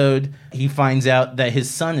episode, he finds out that his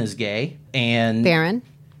son is gay. And Barron?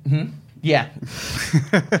 Mm-hmm. Yeah.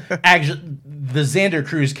 Actually, the Xander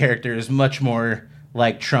Cruz character is much more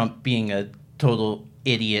like Trump being a total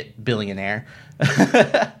idiot billionaire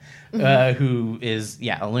who is,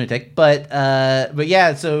 a lunatic. But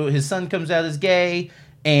yeah, so his son comes out as gay,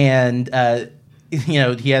 and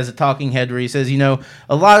he has a talking head where he says, a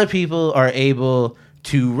lot of people are able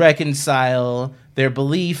to reconcile their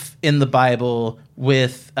belief in the Bible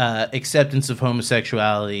with acceptance of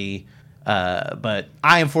homosexuality, but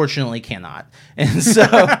I unfortunately cannot. And so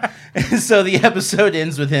the episode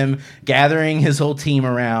ends with him gathering his whole team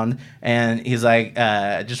around, and he's like,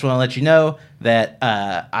 I just want to let you know that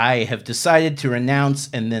I have decided to renounce,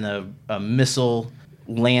 and then a missile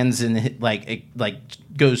lands in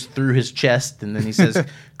it goes through his chest, and then he says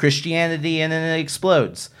Christianity, and then it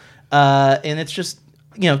explodes. And it's just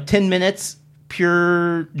 10 minutes,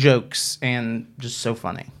 pure jokes, and just so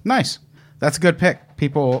funny. Nice. That's a good pick.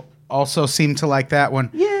 People also seem to like that one.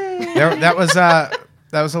 Yay! That was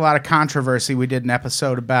a lot of controversy. We did an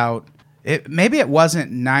episode about it. Maybe it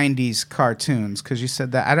wasn't 90s cartoons, because you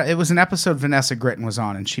said that. It was an episode Vanessa Gritton was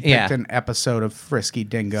on, and she picked an episode of Frisky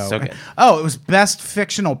Dingo. So good. Oh, it was Best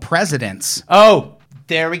Fictional Presidents. Oh,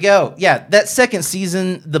 there we go. Yeah, that second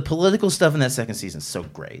season, the political stuff in that second season is so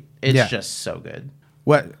great. It's just so good.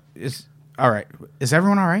 What is all right? Is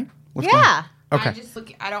everyone all right? What's Yeah. Okay.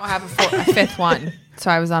 I don't have a fifth one, so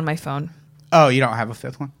I was on my phone. Oh, you don't have a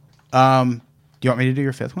fifth one? Do you want me to do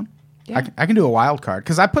your fifth one? Yeah. I can do a wild card,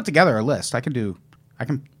 because I put together a list. I can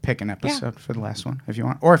pick an episode for the last one if you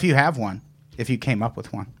want, or if you have one, if you came up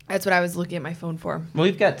with one. That's what I was looking at my phone for. Well,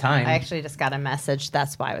 we've got time. I actually just got a message.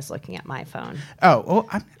 That's why I was looking at my phone. Oh, well,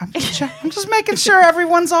 I'm just making sure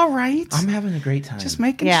everyone's all right. I'm having a great time. Just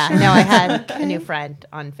making Yeah, sure. no, I had a new friend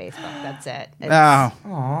on Facebook. That's it.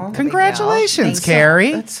 Oh, congratulations, Thank you.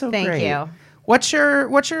 Carrie. That's so Thank great. you. What's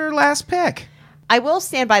your last pick? I will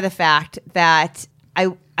stand by the fact that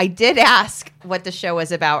I did ask what the show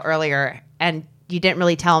was about earlier, and you didn't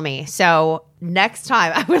really tell me. So next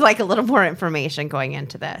time, I would like a little more information going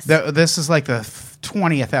into this. This is like the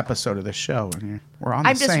 20th episode of the show, and we're on.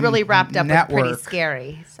 I'm the just same really wrapped up network. with Pretty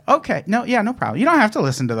Scary. So. Okay, no problem. You don't have to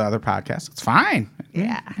listen to the other podcasts. It's fine.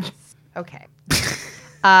 Yeah. Okay.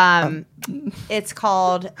 It's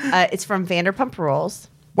called. It's from Vanderpump Rules.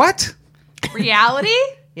 What? Reality?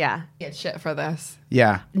 Yeah. Get shit for this.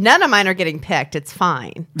 Yeah. None of mine are getting picked. It's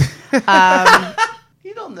fine.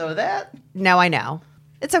 You don't know that. No, I know.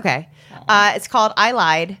 It's okay. It's called I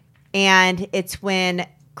Lied, and it's when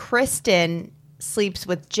Kristen sleeps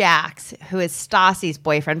with Jax, who is Stassi's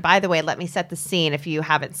boyfriend. By the way, let me set the scene if you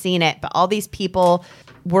haven't seen it, but all these people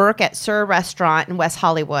work at Sir Restaurant in West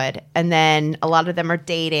Hollywood, and then a lot of them are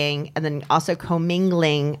dating, and then also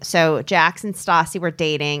commingling. So Jax and Stassi were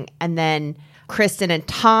dating, and then Kristen and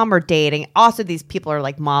Tom are dating. Also, these people are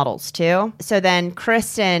like models too. So then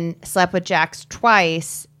Kristen slept with Jax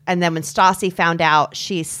twice, and then when Stassi found out,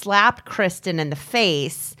 she slapped Kristen in the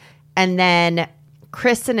face, and then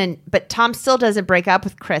but Tom still doesn't break up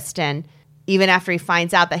with Kristen, even after he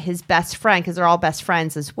finds out that his best friend, because they're all best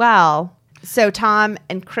friends as well. So Tom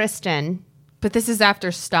and Kristen. But this is after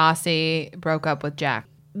Stassi broke up with Jack.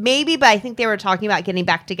 Maybe, but I think they were talking about getting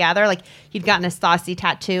back together. Like he'd gotten a Stassi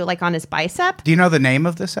tattoo like on his bicep. Do you know the name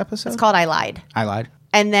of this episode? It's called I Lied. I Lied.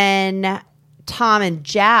 And then Tom and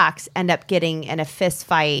Jax end up getting in a fist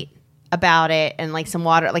fight about it, and like some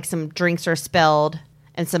water, like some drinks are spilled,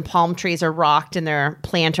 and some palm trees are rocked in their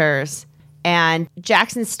planters. And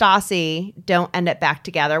Jax and Stassi don't end up back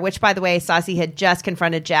together, which, by the way, Stassi had just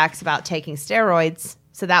confronted Jax about taking steroids.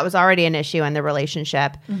 So that was already an issue in the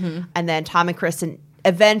relationship. Mm-hmm. And then Tom and Kristen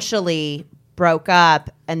eventually broke up.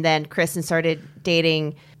 And then Kristen started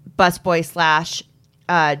dating busboy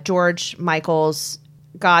 / George Michael's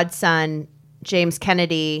godson, James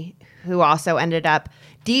Kennedy, who also ended up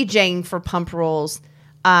DJing for Pump Rules.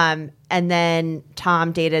 And then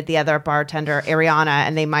Tom dated the other bartender, Ariana,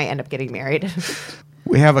 and they might end up getting married.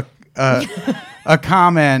 We have a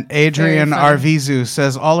comment. Adrian Arvizu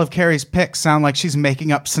says all of Carrie's picks sound like she's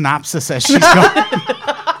making up synopsis as she's going.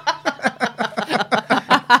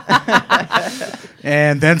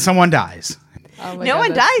 And then someone dies. Oh my No God,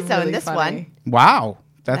 one that's dies, though, in really this funny. Wow.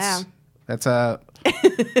 That's a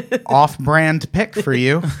off-brand pick for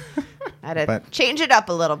you. I had to But- change it up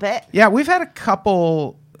a little bit. Yeah, we've had a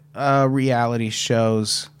couple reality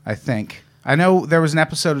shows, I think. I know there was an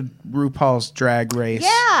episode of RuPaul's Drag Race.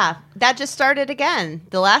 Yeah, that just started again.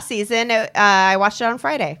 The last season, I watched it on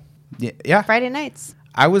Friday. Yeah. Friday nights.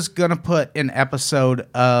 I was going to put an episode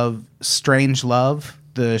of Strange Love,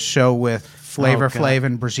 the show with Flavor Flav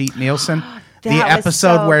and Brigitte Nielsen. The That was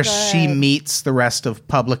episode so where good. she meets the rest of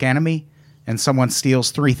Public Enemy and someone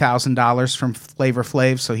steals $3,000 from Flavor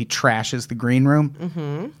Flav, so he trashes the green room.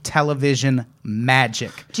 Mm-hmm. Television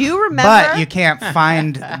magic. Do you remember? But you can't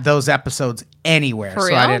find those episodes anywhere. For so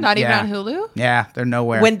real? I didn't, Not even yeah. on Hulu? Yeah, they're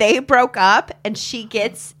nowhere. when they broke up and she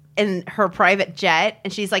gets in her private jet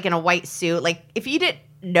and she's like in a white suit, like if you didn't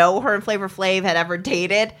know her and Flavor Flav had ever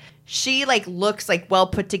dated, she like looks like well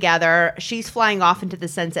put together. She's flying off into the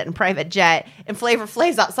sunset in private jet, and Flavor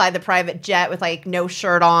Flav's outside the private jet with like no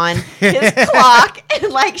shirt on, his clock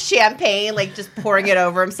and like champagne, like just pouring it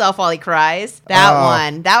over himself while he cries. That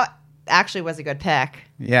one, that actually was a good pick.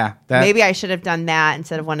 Yeah. That, Maybe I should have done that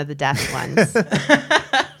instead of one of the death ones.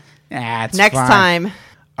 it's Next fine. time,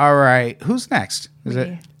 All right. Who's next? Is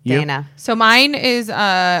it you? Dana. So mine is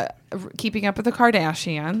Keeping Up with the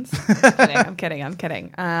Kardashians. I'm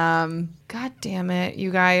kidding. God damn it,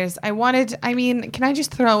 you guys. I mean, can I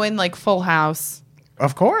just throw in like Full House?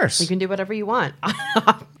 Of course. You can do whatever you want.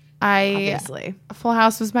 Obviously. Full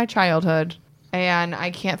House was my childhood, and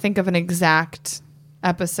I can't think of an exact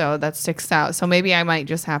episode that sticks out. So maybe I might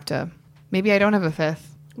just have to. Maybe I don't have a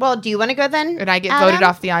fifth, Well, do you want to go then? and I get Adam? voted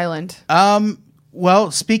off the island.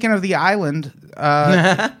 Well, speaking of the island,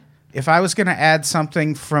 if I was going to add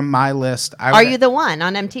something from my list, I Are would, You the One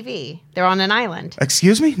on MTV? They're on an island.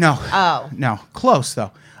 Excuse me? No. Oh. No. Close,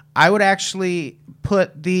 though. I would actually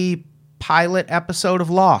put the pilot episode of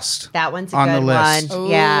Lost That one's a on good the list. one.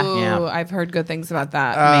 Yeah. Ooh, Yeah. I've heard good things about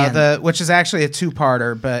that. Which is actually a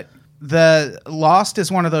two-parter, but the Lost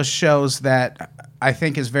is one of those shows that I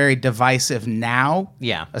think is very divisive now.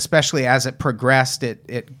 Yeah. Especially as it progressed,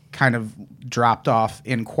 it kind of dropped off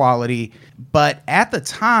in quality. But at the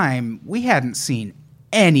time, we hadn't seen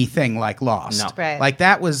anything like Lost. No. Right. Like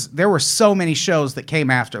there were so many shows that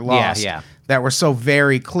came after Lost yeah. that were so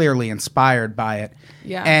very clearly inspired by it.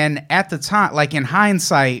 Yeah. And at the time, like in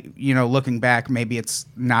hindsight, looking back, maybe it's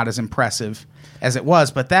not as impressive as it was,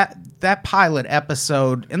 but that pilot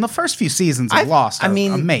episode in the first few seasons of Lost,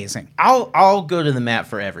 amazing. I'll go to the mat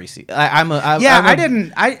for every season. I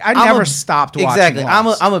never stopped watching exactly.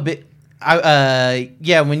 Lost. I'm a bit.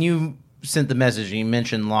 When you sent the message and you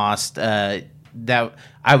mentioned Lost, that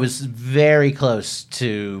I was very close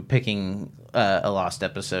to picking a Lost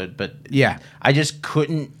episode, but Yeah. I just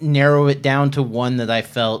couldn't narrow it down to one that I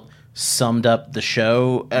felt summed up the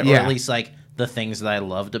show, or Yeah. at least like the things that I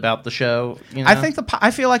loved about the show. I think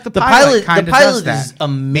I feel like the pilot- pilot kind the of pilot does that is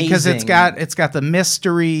amazing. because it's got the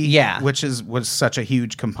mystery, Yeah. which was such a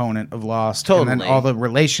huge component of Lost. Totally. And then all the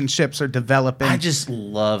relationships are developing. I just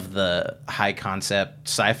love the high concept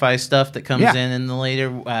sci-fi stuff that comes Yeah. in the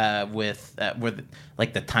later with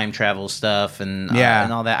like the time travel stuff and Yeah.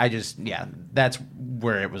 and all that. That's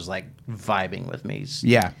where it was like vibing with me.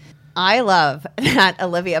 yeah. I love that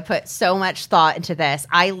Olivia put so much thought into this.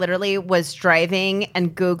 I literally was driving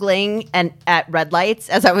and Googling and at red lights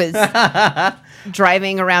as I was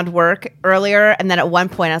driving around work earlier. And then at one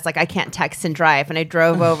point I was like, I can't text and drive. And I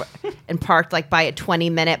drove over and parked like by a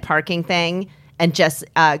 20-minute parking thing and just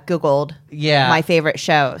Googled my favorite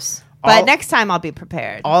shows. But next time I'll be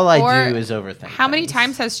prepared. All I Or do is overthink. How many things.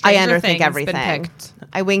 times has I Stranger underthink Things everything. been picked?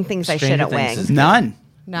 I wing things I Stranger shouldn't Things wing. is- None.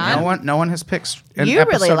 None? No one has picked an You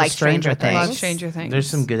really episode like of Stranger Stranger I Things. love Stranger Things. There's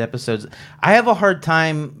some good episodes. I have a hard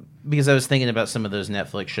time because I was thinking about some of those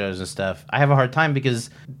Netflix shows and stuff. I have a hard time because,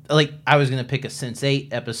 like, I was going to pick a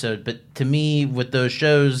Sense8 episode, but to me, with those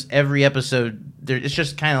shows, every episode, it's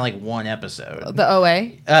just kind of like one episode. The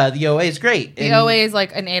OA. The OA is great. The OA is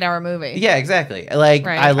like an 8-hour movie. Yeah, exactly. Like,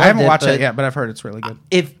 Right. I I haven't watched but it yet, but I've heard it's really good.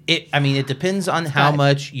 it depends on how good.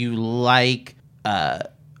 much you like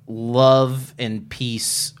love and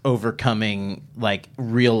peace overcoming like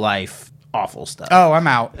real life awful stuff. Oh, I'm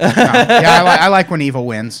out. No. Yeah, I like when evil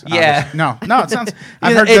wins. Yeah. obviously. No, it sounds. I've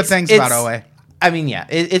You know, heard good it's- things it's- about OA. I mean, yeah,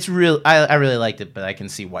 it's real. I really liked it, but I can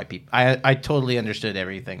see why people. I totally understood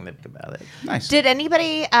everything about it. Nice. Did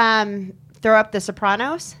anybody throw up The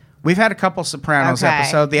Sopranos? We've had a couple Sopranos Okay.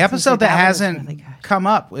 episode. The Since episode that that one was hasn't really good. come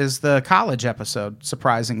up is the college episode,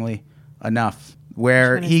 surprisingly enough,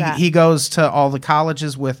 where Which one is that? he goes to all the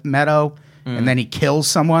colleges with Meadow, and then he kills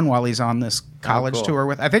someone while he's on this college cool. tour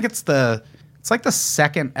with. I think it's the It's like the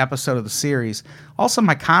second episode of the series. Also,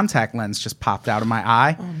 my contact lens just popped out of my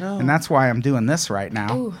eye. Oh, no. And that's why I'm doing this right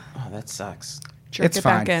now. Ooh. Oh, that sucks. It's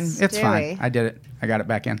fine. It's fine. I did it. I got it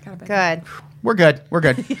back in. Good. We're good. We're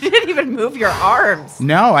good. You didn't even move your arms.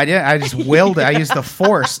 No, I didn't. I just willed it. I used the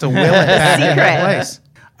force to will it back into place.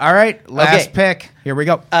 All right, last pick. Here we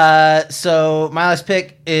go. So my last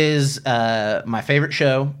pick is my favorite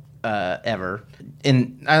show ever.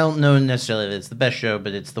 And I don't know necessarily if it's the best show,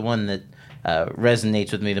 but it's the one that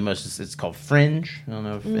resonates with me the most. It's called Fringe. I don't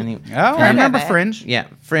know if any. Oh, I remember Fringe. Yeah,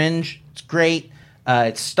 Fringe. It's great.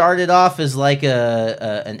 It started off as like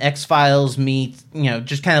an X-Files meet,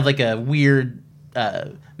 just kind of like a weird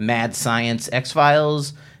mad science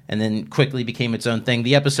X-Files, and then quickly became its own thing.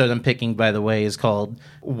 The episode I'm picking, by the way, is called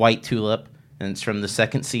White Tulip, and it's from the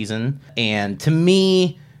second season. And to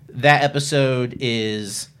me, that episode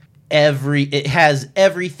is it has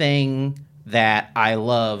everything that I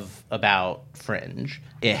love about Fringe.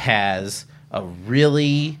 It has a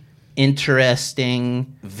really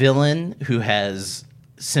interesting villain who has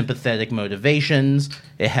sympathetic motivations.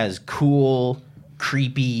 It has cool,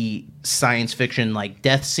 creepy science fiction like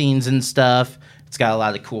death scenes and stuff. It's got a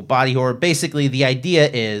lot of cool body horror. Basically, the idea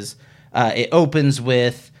is it opens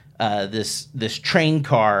with this train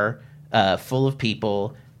car full of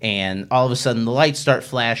people, and all of a sudden the lights start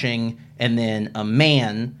flashing, and then a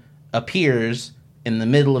man appears in the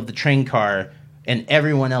middle of the train car, and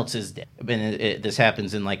everyone else is dead. And this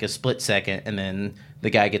happens in like a split second, and then the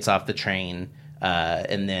guy gets off the train,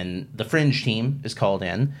 and then the Fringe team is called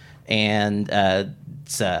in, and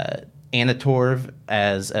it's Anna Torv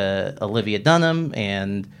as Olivia Dunham,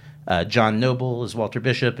 and John Noble as Walter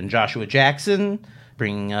Bishop, and Joshua Jackson,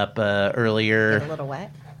 bringing up earlier. Get a little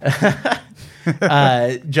wet.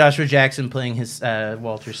 Joshua Jackson playing his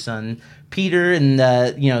Walter's son Peter, and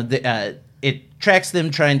it tracks them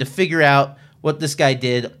trying to figure out what this guy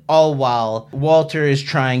did, all while Walter is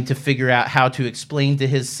trying to figure out how to explain to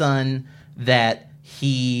his son that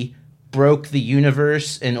he broke the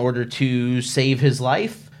universe in order to save his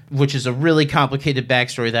life, which is a really complicated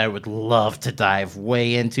backstory that I would love to dive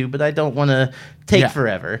way into, but I don't want to take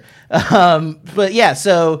forever. But yeah,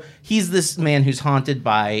 so he's this man who's haunted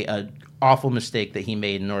by an awful mistake that he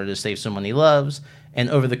made in order to save someone he loves. And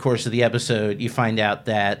over the course of the episode, you find out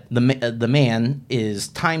that the man is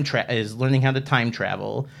is learning how to time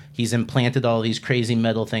travel. He's implanted all these crazy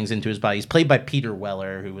metal things into his body. He's played by Peter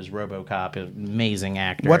Weller, who was RoboCop, an amazing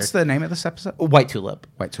actor. What's the name of this episode? White Tulip.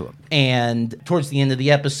 White Tulip. And towards the end of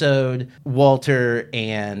the episode, Walter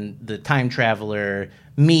and the time traveler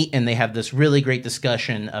meet, and they have this really great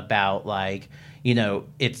discussion about, like,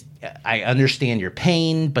 I understand your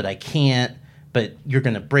pain, but I can't. But you're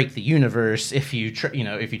going to break the universe if you try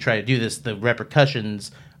to do this. The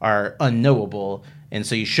repercussions are unknowable, and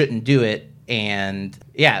so you shouldn't do it. And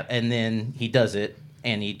then he does it,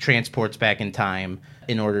 and he transports back in time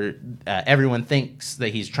in order. Everyone thinks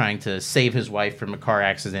that he's trying to save his wife from a car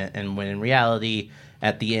accident, and when in reality,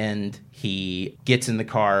 at the end, he gets in the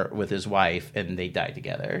car with his wife, and they die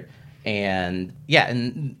together. And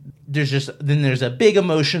there's a big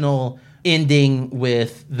emotional ending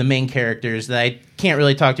with the main characters that I can't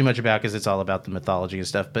really talk too much about because it's all about the mythology and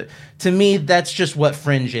stuff. But to me, that's just what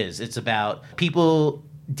Fringe is. It's about people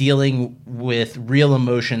dealing with real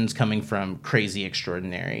emotions coming from crazy,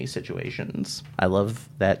 extraordinary situations. I love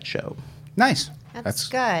that show. Nice. That's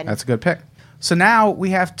good. That's a good pick. So now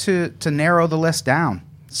we have to narrow the list down.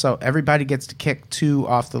 So everybody gets to kick 2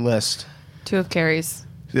 off the list. 2 of Carrie's.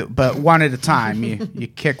 But one at a time. You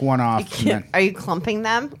kick one off. Are you clumping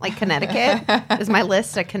them like Connecticut? Is my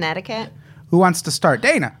list a Connecticut? Who wants to start?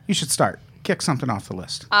 Dana, you should start. Kick something off the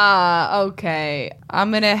list. Okay.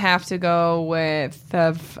 I'm going to have to go with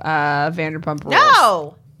the Vanderpump Rules.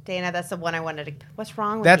 No! Dana, that's the one I wanted to... What's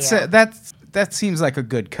wrong with you? That seems like a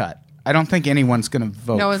good cut. I don't think anyone's going to vote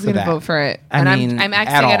for that. No one's going to vote for it. I'm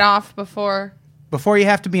Xing it off before... Before you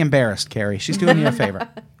have to be embarrassed, Carrie. She's doing you a favor.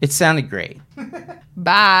 It sounded great.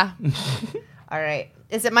 Bye. All right.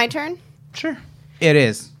 Is it my turn? Sure. It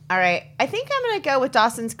is. All right. I think I'm going to go with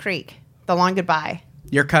Dawson's Creek, The Long Goodbye.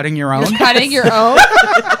 You're cutting your own? You're cutting your own?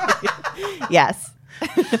 Yes.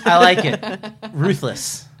 I like it.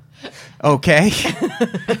 Ruthless. Okay.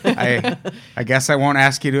 I guess I won't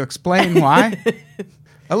ask you to explain why.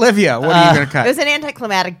 Olivia, what are you going to cut? It was an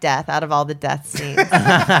anticlimactic death out of all the death scenes.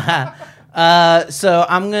 So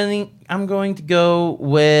I'm going to go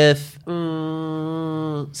with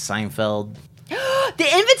Seinfeld.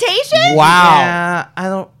 The Invitation? Wow. Yeah, I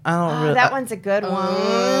don't really. That one's a good one.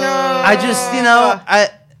 I just,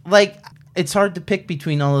 It's hard to pick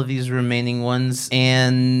between all of these remaining ones,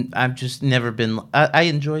 and I've just never been. I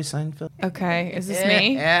enjoy Seinfeld. Okay, is this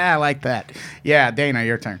me? Yeah, I like that. Yeah, Dana,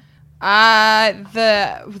 your turn.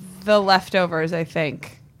 The Leftovers, I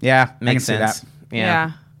think. Yeah, Makes I can sense. see that.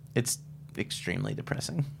 Yeah. It's extremely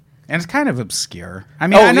depressing. And it's kind of obscure. I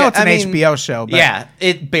mean, I know it's an HBO show, but yeah,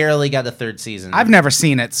 it barely got a third season. I've never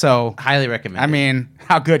seen it, so highly recommend. I mean,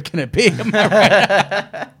 how good can it be? Am I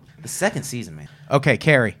right? The second season, man. Okay,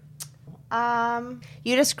 Carrie.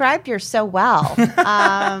 You described yours so well.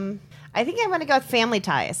 I think I'm going to go with Family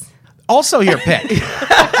Ties. Also your pick.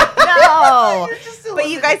 No, but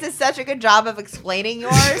you guys did such a good job of explaining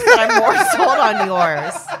yours that I'm more sold on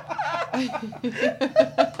yours.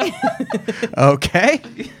 Okay.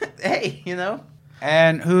 Hey, you know.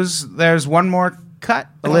 And there's one more cut.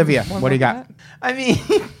 Olivia, what do you got? I mean,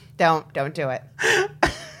 Don't do it.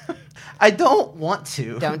 I don't want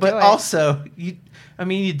to. Don't but do it. also, you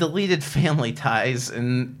deleted Family Ties,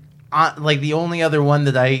 and like the only other one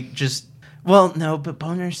that I just. Well, no, but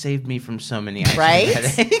Boner saved me from so many Right?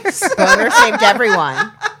 headaches. Boner saved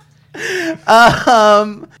everyone.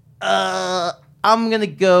 I'm gonna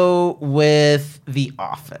go with The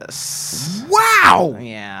Office. Wow.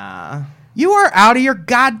 Yeah. You are out of your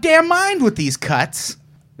goddamn mind with these cuts.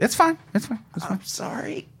 It's fine. It's fine. It's fine. I'm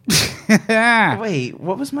sorry. Yeah. Wait,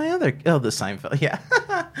 what was my other? Oh, the Seinfeld. Yeah.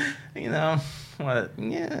 You know what?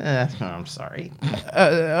 Yeah. I'm sorry.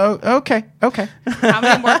 Okay. How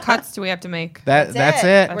many more cuts do we have to make? That's That's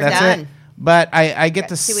it. it. We're That's done. it. But I get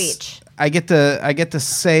to Two each. I get to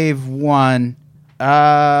save one.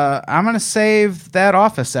 I'm gonna save that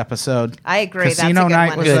Office episode. I agree. Casino That's a good Night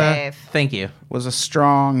one was to a- save. Thank you. Was a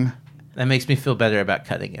strong. That makes me feel better about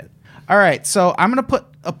cutting it. All right, so I'm gonna put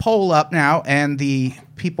a poll up now, and the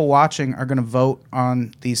people watching are gonna vote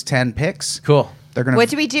on these 10 picks. Cool. They're gonna What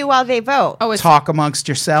do we do while they vote? Oh, it's talk amongst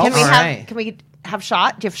yourselves. Can we All have? right. Can we have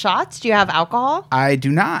shot? Do you have shots? Do you have alcohol? I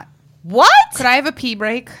do not. What? Could I have a pee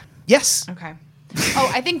break? Yes, Okay.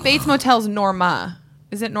 Oh, I think Bates Motel's Norma.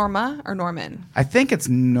 Is it Norma or Norman? I think it's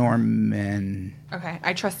Norman. Okay,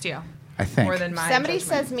 I trust you I think. more than my Somebody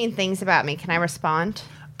judgment. says mean things about me. Can I respond?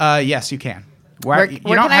 Yes, you can. Why, you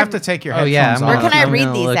where don't can I- have to take your Oh, headphones yeah, off. Where can I I'm read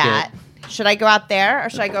gonna these look at? Should I go out there or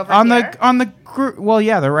should I go over on here? the group? Well,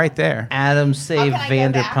 yeah, they're right there. Adam saved can I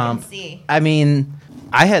go back and Vanderpump. see? I mean,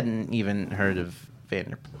 I hadn't even heard of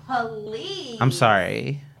Vanderpump. Please. I'm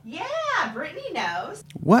sorry. Yeah, Brittany knows.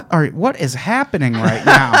 What is happening right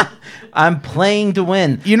now? I'm playing to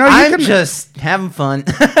win. You know, I'm can- just having fun.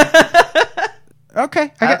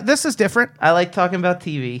 Okay, this is different. I like talking about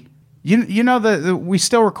TV. You know the we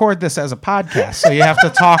still record this as a podcast, so you have to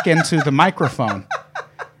talk into the microphone.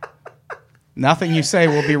 Nothing you say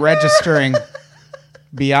will be registering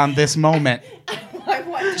beyond this moment.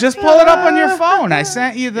 Just pull it up on your phone. I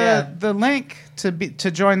sent you the link to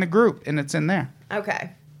join the group, and it's in there.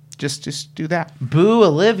 Okay. Just do that. Boo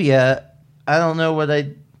Olivia. I don't know what I.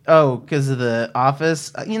 Oh, because of The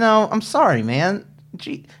Office. You know, I'm sorry, man.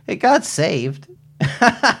 Gee, it got saved.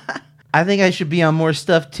 I think I should be on more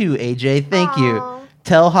stuff too, AJ. Thank you. Aw.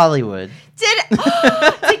 Tell Hollywood.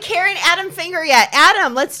 Did Karen Adam finger yet?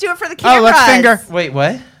 Adam, let's do it for the cameras. Oh, let's finger. Wait,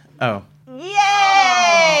 what? Oh,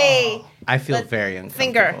 Yay! I feel Let's very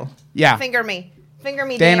uncomfortable. Finger. Yeah, Finger me. Finger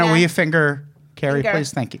me, Dana, Dana. will you finger Carrie, Finger.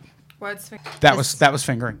 please? Thank you. What's That was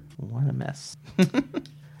fingering. What a mess.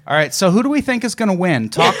 All right, so who do we think is going to win?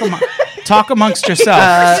 Talk amongst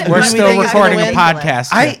yourselves. who We're do we still think is gonna recording a win? podcast.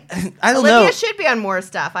 I don't Olivia know. should be on more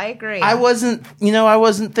stuff. I agree. I wasn't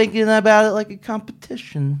thinking about it like a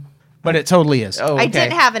competition. but it totally is. Oh, I okay.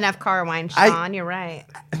 didn't have enough car wine, Sean. You're right.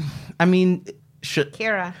 I mean,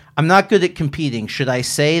 Kira. I'm not good at competing. Should I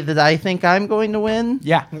say that I think I'm going to win?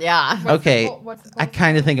 Yeah. Yeah. Okay. what's the I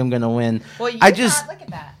kind of think I'm going to win. Well, you I just, look at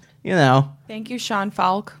that. you know, Thank you, Sean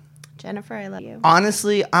Falk. Jennifer, I love you.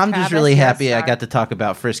 honestly, I'm just Travis, really yes, happy I star. got to talk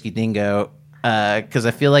about Frisky Dingo because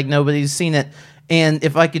I feel like nobody's seen it. And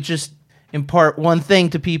if I could just impart one thing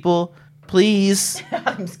to people, please,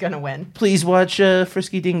 I'm just gonna win. please watch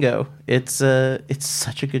Frisky Dingo. It's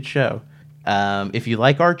such a good show. If you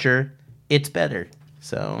like Archer, it's better.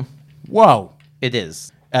 So Whoa. it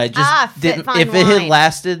is. Fit Didn't. fine If it had wine.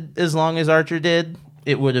 lasted as long as Archer did,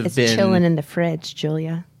 it would have It's been. chilling in the fridge,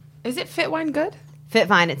 Julia. Is it Fit Wine good?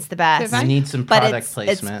 Fitvine, it's the best. Fitvine? I need some But product it's-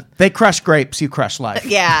 placement. They crush grapes, you crush life.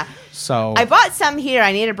 Yeah. So I bought some here.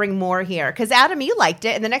 I need to bring more here. Because, Adam, you liked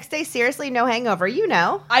it. And the next day, seriously, no hangover. You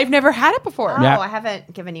know. I've never had it before. Oh, Yeah. I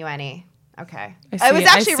haven't given you any. Okay. I It was see, I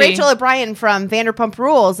actually see. Rachel O'Brien from Vanderpump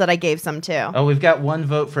Rules that I gave some to. Oh, we've got one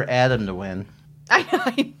vote for Adam to win.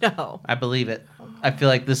 I know. I believe it. I feel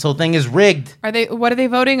like this whole thing is rigged. What are they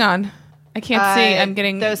voting on? I can't see. I'm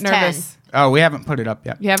getting those nervous. 10. Oh, we haven't put it up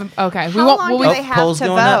yet. You haven't? Okay. How long do they have polls to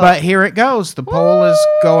vote? going up. But here it goes. The poll is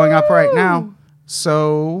going up right now.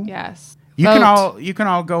 So Yes. you Vote. can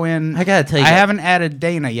all go in. I gotta tell you, I haven't added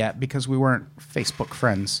Dana yet because we weren't Facebook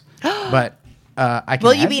friends. But I can.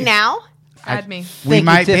 Will you add be now? Add me. We Thank you,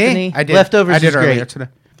 might Tiffany. be. I did. Leftovers I did is earlier great. today.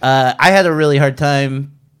 I had a really hard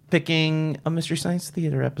time picking a Mystery Science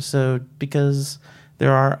Theater episode because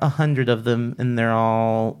there are 100 of them and they're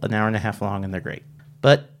all an hour and a half long and they're great.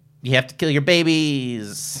 But you have to kill your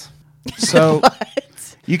babies. So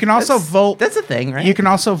you can also vote. That's a thing, right? You can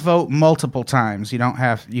also vote multiple times. You don't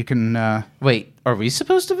have. You can. Wait, are we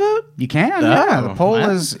supposed to vote? You can. Oh, Yeah. The poll wow.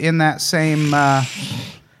 is in that same.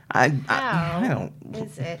 I don't.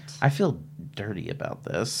 Is it? I feel dirty about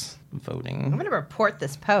this voting. I'm going to report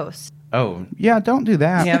this post. Oh, Yeah. Don't do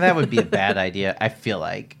that. yeah, that would be a bad idea. I feel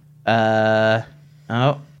like.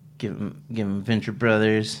 Give them Venture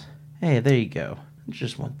Brothers. Hey, there you go. I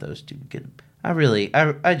just want those two to get.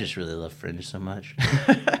 I just really love Fringe so much.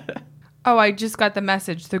 Oh, I just got the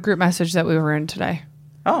message, the group message that we were in today.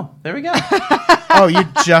 Oh, there we go. Oh, you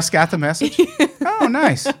just got the message? Oh,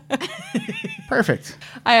 nice. Perfect.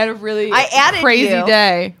 I had a really I added crazy you.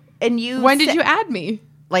 day. And you When did said- you add me?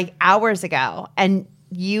 like hours ago, and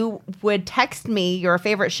you would text me your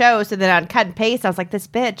favorite show, so then I'd cut and paste. I was like, this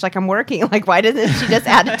bitch, like I'm working. Like, why doesn't she just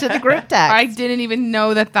add it to the group text? I didn't even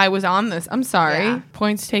know that I was on this. I'm sorry. Yeah.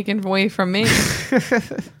 Points taken away from me.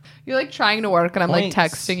 You're like trying to work and I'm Points.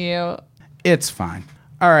 like texting you. It's fine.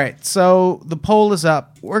 All right. So the poll is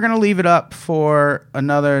up. We're going to leave it up for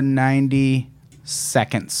another 90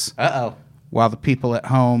 seconds Uh-oh. while the people at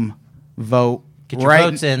home vote. Get your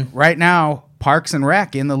votes in. Right now, Parks and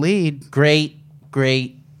Rec in the lead. Great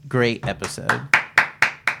episode.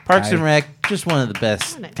 Parks and Rec, just one of the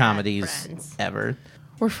best wanna add comedies Friends. ever.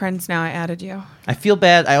 We're friends now. I added you. I feel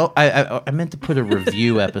bad. I meant to put a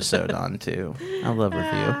review episode on too. I love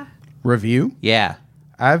review. Review? Yeah.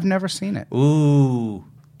 I've never seen it. Ooh.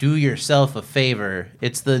 Do yourself a favor.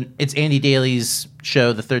 It's Andy Daly's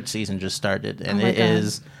show. The 3rd season just started, and Oh my it God.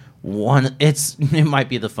 is it might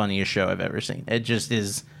be the funniest show I've ever seen. It just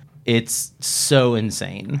is. It's so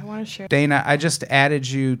insane. I want to share. Dana, I just added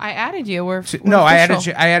you. I added you. We're No, I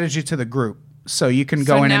official. added you to the group. So you can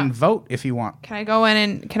go So in now- and vote if you want. Can I go in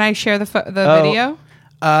and can I share the Oh. video?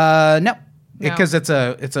 No. No. Because it's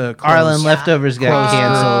a Arlen closed- Leftovers got Closed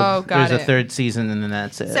canceled. Oh, got There's it. a 3rd season, and then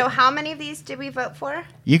that's it. So, how many of these did we vote for?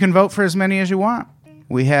 You can vote for as many as you want.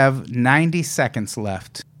 We have 90 seconds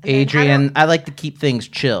left. Adrian, I like to keep things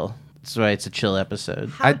chill. That's why it's a chill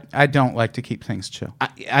episode. I don't like to keep things chill.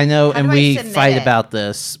 I know, How and do I we submit fight it? about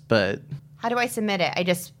this, but How do I submit it? I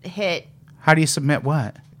just hit, How do you submit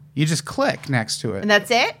what? You just click next to it. and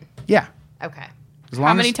that's it? Yeah. Okay. As long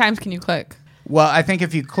How many as, times can you click? Well, I think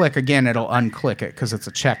if you click again, it'll unclick it because it's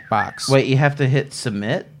a checkbox. wait, you have to hit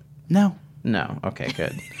submit? No. No. Okay,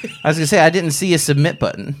 good. I was gonna say I didn't see a submit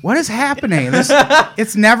button. What is happening?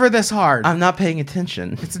 It's never this hard. I'm not paying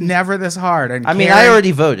attention. It's never this hard. And I mean, Carrie- I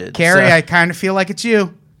already voted. Carrie, so- I kind of feel like it's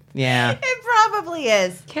you. yeah. It probably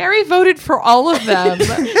is. Carrie voted for all of them.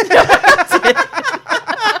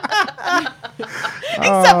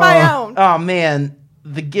 Except my own. Oh man,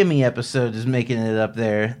 the Gimme episode is making it up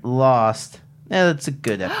there. Lost. Yeah, that's a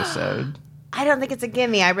good episode. I don't think it's a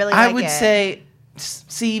gimme. I really like I would it. say,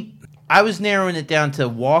 see, I was narrowing it down to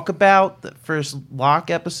Walkabout, the first Lock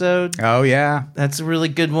episode. Oh, yeah. That's a really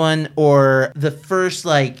good one. Or the first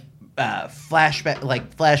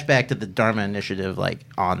flashback to the Dharma Initiative, like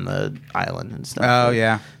on the island and stuff. Oh, Like,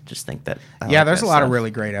 yeah. Just think that. I Yeah, like there's that a lot of stuff.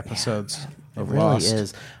 really great episodes. It of really Lost.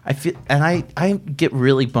 is. I feel, and I get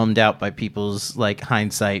really bummed out by people's like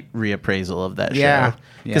hindsight reappraisal of that Yeah. show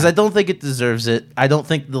because Yeah. I don't think it deserves it. I don't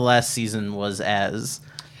think the last season was as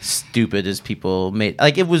stupid as people made.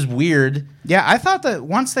 Like it was weird. Yeah, I thought that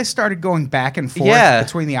once they started going back and forth Yeah.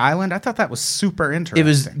 between the island, I thought that was super interesting. It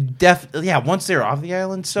was definitely once they were off the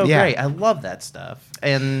island, so Yeah. great. I love that stuff.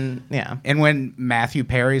 And yeah, And when Matthew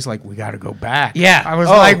Perry's like, we got to go back. Yeah. I was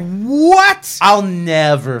Oh. like, what? I'll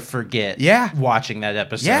never forget. Yeah. Watching that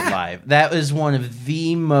episode Yeah. live, that was one of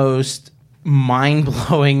the most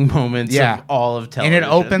mind-blowing moments Yeah. of all of And television. it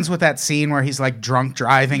opens with that scene where he's like drunk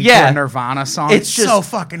driving Yeah. to a Nirvana song. It's It's just- so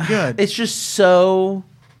fucking good. It's just so,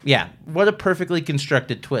 yeah. What a perfectly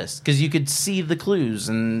constructed twist because you could see the clues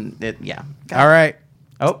and it, yeah. All right.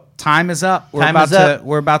 Oh, Time is up. Time is up.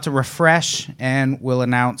 We're about to refresh and we'll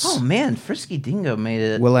announce oh man, Frisky Dingo made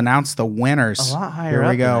it we'll announce the winners. a lot higher Here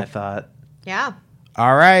up we go. than I thought. Yeah.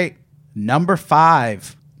 All right. Number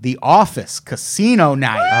 5, The Office Casino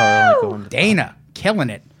Night. Oh, only going to Dana, killing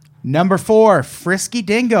it. Number 4, Frisky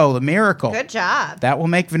Dingo, The Miracle. Good job. That will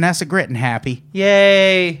make Vanessa Gritton happy.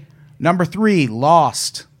 Yay! Number 3,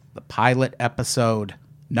 Lost, the pilot episode.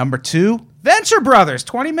 Number 2, Venture Brothers,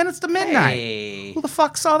 20 Minutes to Midnight. Hey. Who the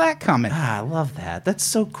fuck saw that coming? I love that. That's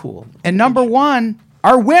so cool. And number 1,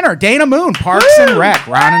 our winner, Dana Moon, Parks and Rec,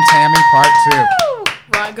 Ron and Tammy Part 2.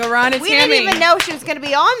 Go Ron and We Tammy. didn't even know she was going to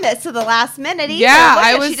be on this to the last minute either.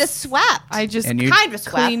 Yeah, She just swept. I just And you- kind of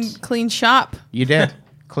swept. clean shop. You did.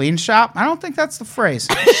 Clean shop? I don't think that's the phrase.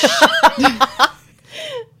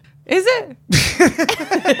 Is it?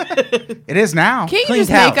 It is now. Can't you Cleaned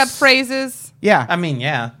just make house. up phrases? Yeah. I mean,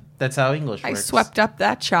 yeah, that's how English I works. swept up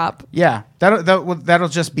that shop. Yeah. That'll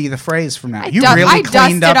just be the phrase from now. You I really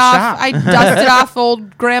cleaned up shop. I dusted off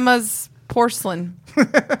old grandma's porcelain.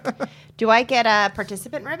 Do I get a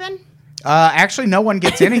participant ribbon? Actually, no one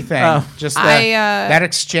gets anything. Oh. Just that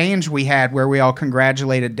exchange we had where we all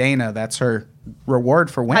congratulated Dana. That's her reward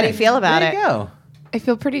for winning. How do you feel about There it? you go. I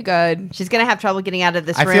feel pretty good. She's going to have trouble getting out of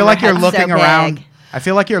this I room. feel like Her you're head's looking so around. big. I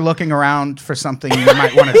feel like you're looking around for something you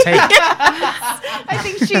might want to take. I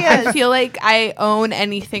think she is. I feel like I own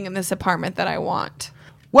anything in this apartment that I want.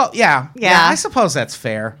 Well, yeah. Yeah. I suppose that's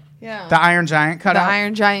fair. Yeah. The Iron Giant The cutout.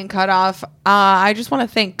 Iron Giant cut off. I just want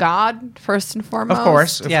to thank God first and foremost. Of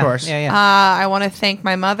course. Of Yeah, course. Yeah, yeah. I want to thank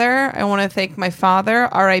my mother. I want to thank my father,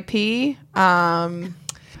 R.I.P. My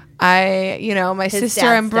His sister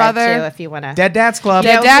dad's and dead, brother. too, if you want to. Dead Dad's Club.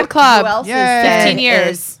 Dead Dad Club. Who else Yay. is dead 15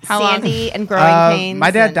 years. is How long? Sandy and Growing Pains.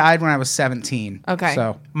 My dad and- died when I was 17. Okay.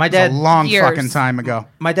 So My it's a dad- long Years. fucking time ago.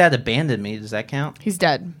 My dad abandoned me. Does that count? He's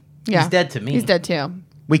dead. Yeah. He's dead to me. He's dead too.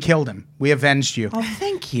 We killed him. We avenged you. Oh,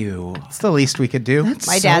 thank you. It's the least we could do. My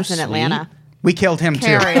so dad's in sweet. Atlanta. We killed him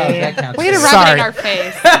Carrie. too. that counts. Way to too. rub it Sorry. in our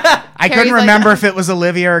face. I Carrie's couldn't like- remember if it was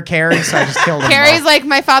Olivia or Carrie, so I just killed him. Carrie's both. like,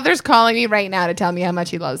 my father's calling me right now to tell me how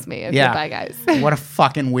much he loves me. Okay, Yeah. bye, guys. What a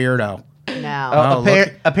fucking weirdo. No. Oh,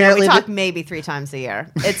 look. Apparently, we talk maybe 3 times a year.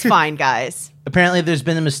 It's fine, guys. apparently, there's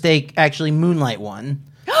been a mistake. Actually, Moonlight won.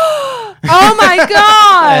 Oh my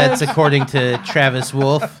God. That's according to Travis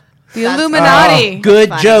Wolf. The Illuminati. Good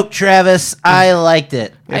Funny. joke, Travis. I liked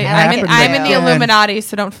it. I'm happened in the again. Illuminati,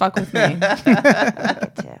 so don't fuck with me.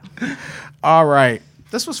 All right.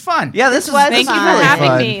 This was fun. Yeah, this was Thank you for fun. having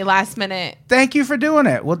Fun. me last minute. Thank you for doing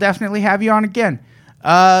it. We'll definitely have you on again.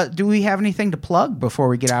 Do we have anything to plug before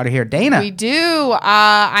we get out of here? Dana. We do.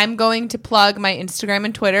 I'm going to plug my Instagram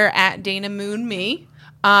and Twitter at Dana Moon Me.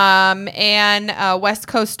 And a West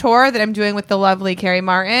Coast tour that I'm doing with the lovely Carrie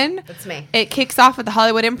Martin. That's me. It kicks off at the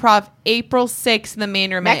Hollywood Improv April 6th in the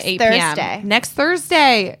main room Next at 8 Thursday. p.m. Next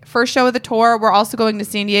Thursday. First show of the tour. We're also going to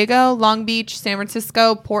San Diego, Long Beach, San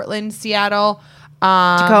Francisco, Portland, Seattle,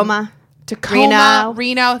 Tacoma,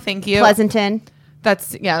 Reno. Thank you. Pleasanton.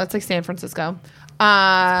 That's like San Francisco.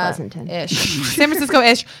 Pleasanton. Ish. San Francisco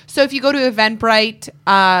ish. So if you go to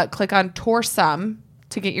Eventbrite, click on Tour Some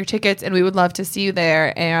to get your tickets, and we would love to see you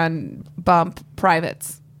there and bump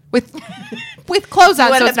privates with clothes on,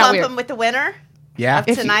 Want so to it's not bump weird. them with the winner Yeah. of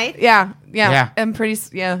tonight? Yeah. Yeah. I'm pretty.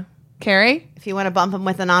 Carrie. If you want to bump them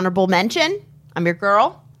with an honorable mention, I'm your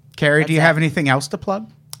girl. Carrie, do you That's it. have anything else to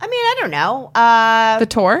plug? I mean, I don't know. The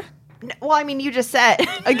tour Well, I mean, you just said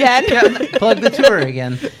again. Plug the tour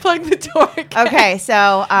again. plug the tour. Okay,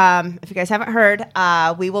 so if you guys haven't heard,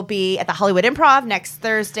 we will be at the Hollywood Improv next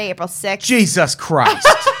Thursday, April 6th. Jesus Christ.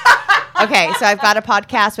 Okay, so I've got a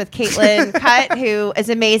podcast with Caitlin Cutt, who is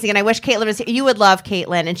amazing, and I wish Caitlin was here. You would love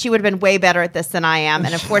Caitlin, and she would have been way better at this than I am,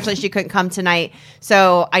 and unfortunately she couldn't come tonight,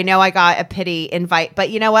 so I know I got a pity invite, but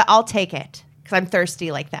you know what? I'll take it, because I'm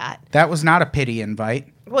thirsty like that. That was not a pity invite.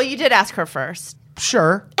 Well, you did ask her first.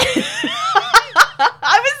 Sure.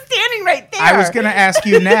 I was standing right there. I was going to ask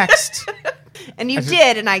you next. And you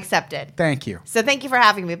did, and I accepted. Thank you. So thank you for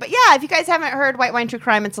having me. But yeah, if you guys haven't heard White Wine True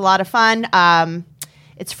Crime, it's a lot of fun.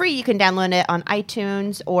 It's free. You can download it on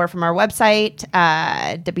iTunes or from our website,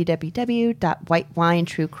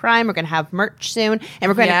 www.whitewinetruecrime. We're going to have merch soon. And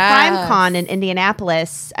we're going to CrimeCon in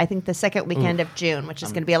Indianapolis, I think the second weekend of June, which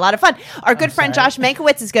is going to be a lot of fun. Our good friend Josh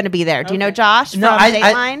Mankiewicz is going to be there. Do you know Josh from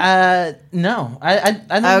Dateline? No, I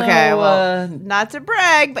don't Okay, know. well, not to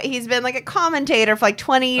brag, but he's been like a commentator for like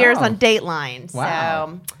 20 years Oh. on Dateline.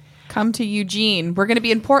 Wow. So Come to Eugene. We're going to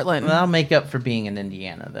be in Portland. well, I'll make up for being in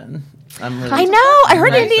Indiana then. I'm really I know. I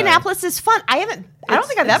heard Right, Indianapolis is fun. I don't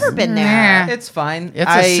think I've ever been there. Nah. It's fine. It's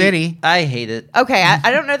a city. I hate it. Okay,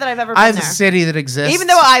 I don't know that I've ever been It's a there. city that exists. Even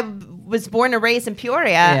though I was born and raised in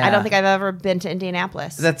Peoria, Yeah. I don't think I've ever been to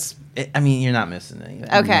Indianapolis. I mean, you're not missing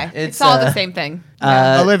anything. Okay. it's all the same thing.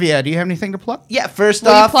 Olivia, do you have anything to plug? Yeah. First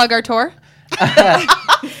Will you off, plug our tour?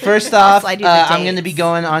 First off, slide you the I'm going to be dates.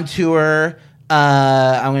 going on tour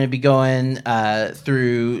I'm going to be going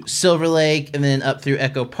through Silver Lake and then up through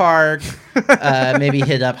Echo Park. Maybe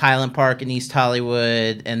hit up Highland Park in East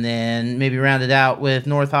Hollywood, and then maybe round it out with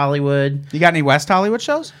North Hollywood. You got any West Hollywood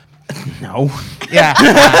shows? No. Yeah.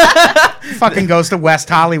 Fucking goes to West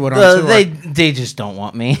Hollywood on tour. They just don't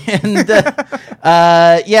want me. And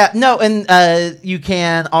you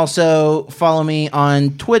can also follow me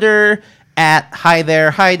on Twitter at Hi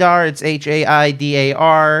There Haidar. It's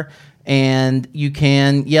HAIDAR. And you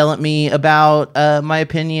can yell at me about my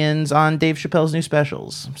opinions on Dave Chappelle's new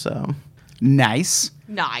specials. So nice.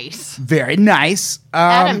 Very nice.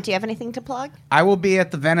 Adam, do you have anything to plug? I will be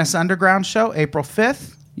at the Venice Underground show April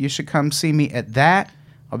 5th. You should come see me at that.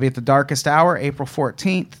 I'll be at the Darkest Hour April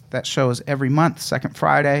 14th. That show is every month, second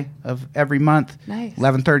Friday of every month. Nice.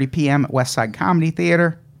 11:30 p.m. at Westside Comedy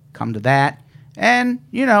Theater. Come to that. And,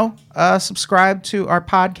 subscribe to our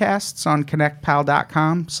podcasts on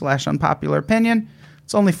connectpal.com/unpopular-opinion.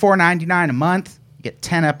 It's only $4.99 a month. You get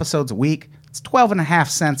 10 episodes a week. It's 12.5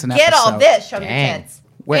 cents an episode. Get all this. Show me your tits.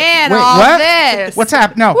 What? This. What's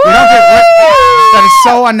happening? No, we don't get. That is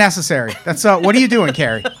so unnecessary. That's so. What are you doing,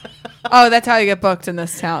 Carrie? Oh, that's how you get booked in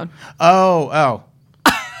this town. Oh.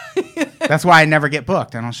 That's why I never get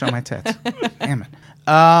booked. I don't show my tits. Damn it.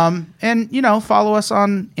 And follow us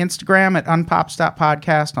on Instagram at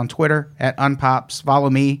unpops.podcast, on Twitter at unpops.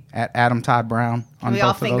 Follow me at Adam Todd Brown. On we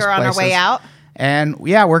all both of those finger on our way out. And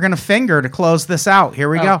yeah, we're gonna finger to close this out. Here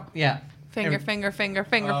we go. Yeah. Finger. There you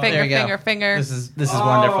go. This is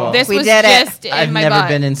wonderful. This We was did it. just in I've my never butt.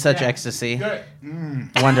 been in such ecstasy.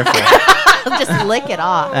 Wonderful. Just lick it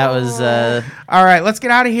off. That was All right, let's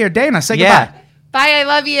get out of here. Dana, say goodbye. Bye, I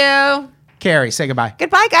love you. Carrie, say goodbye.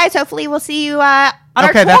 Goodbye, guys. Hopefully, we'll see you on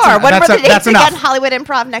Okay, our tour. What that's were the dates that's enough. again? Hollywood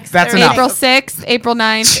Improv next That's Thursday. enough. April 6th, April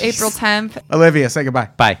 9th, April 10th. Olivia, say goodbye.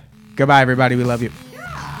 bye. Goodbye, everybody. We love you.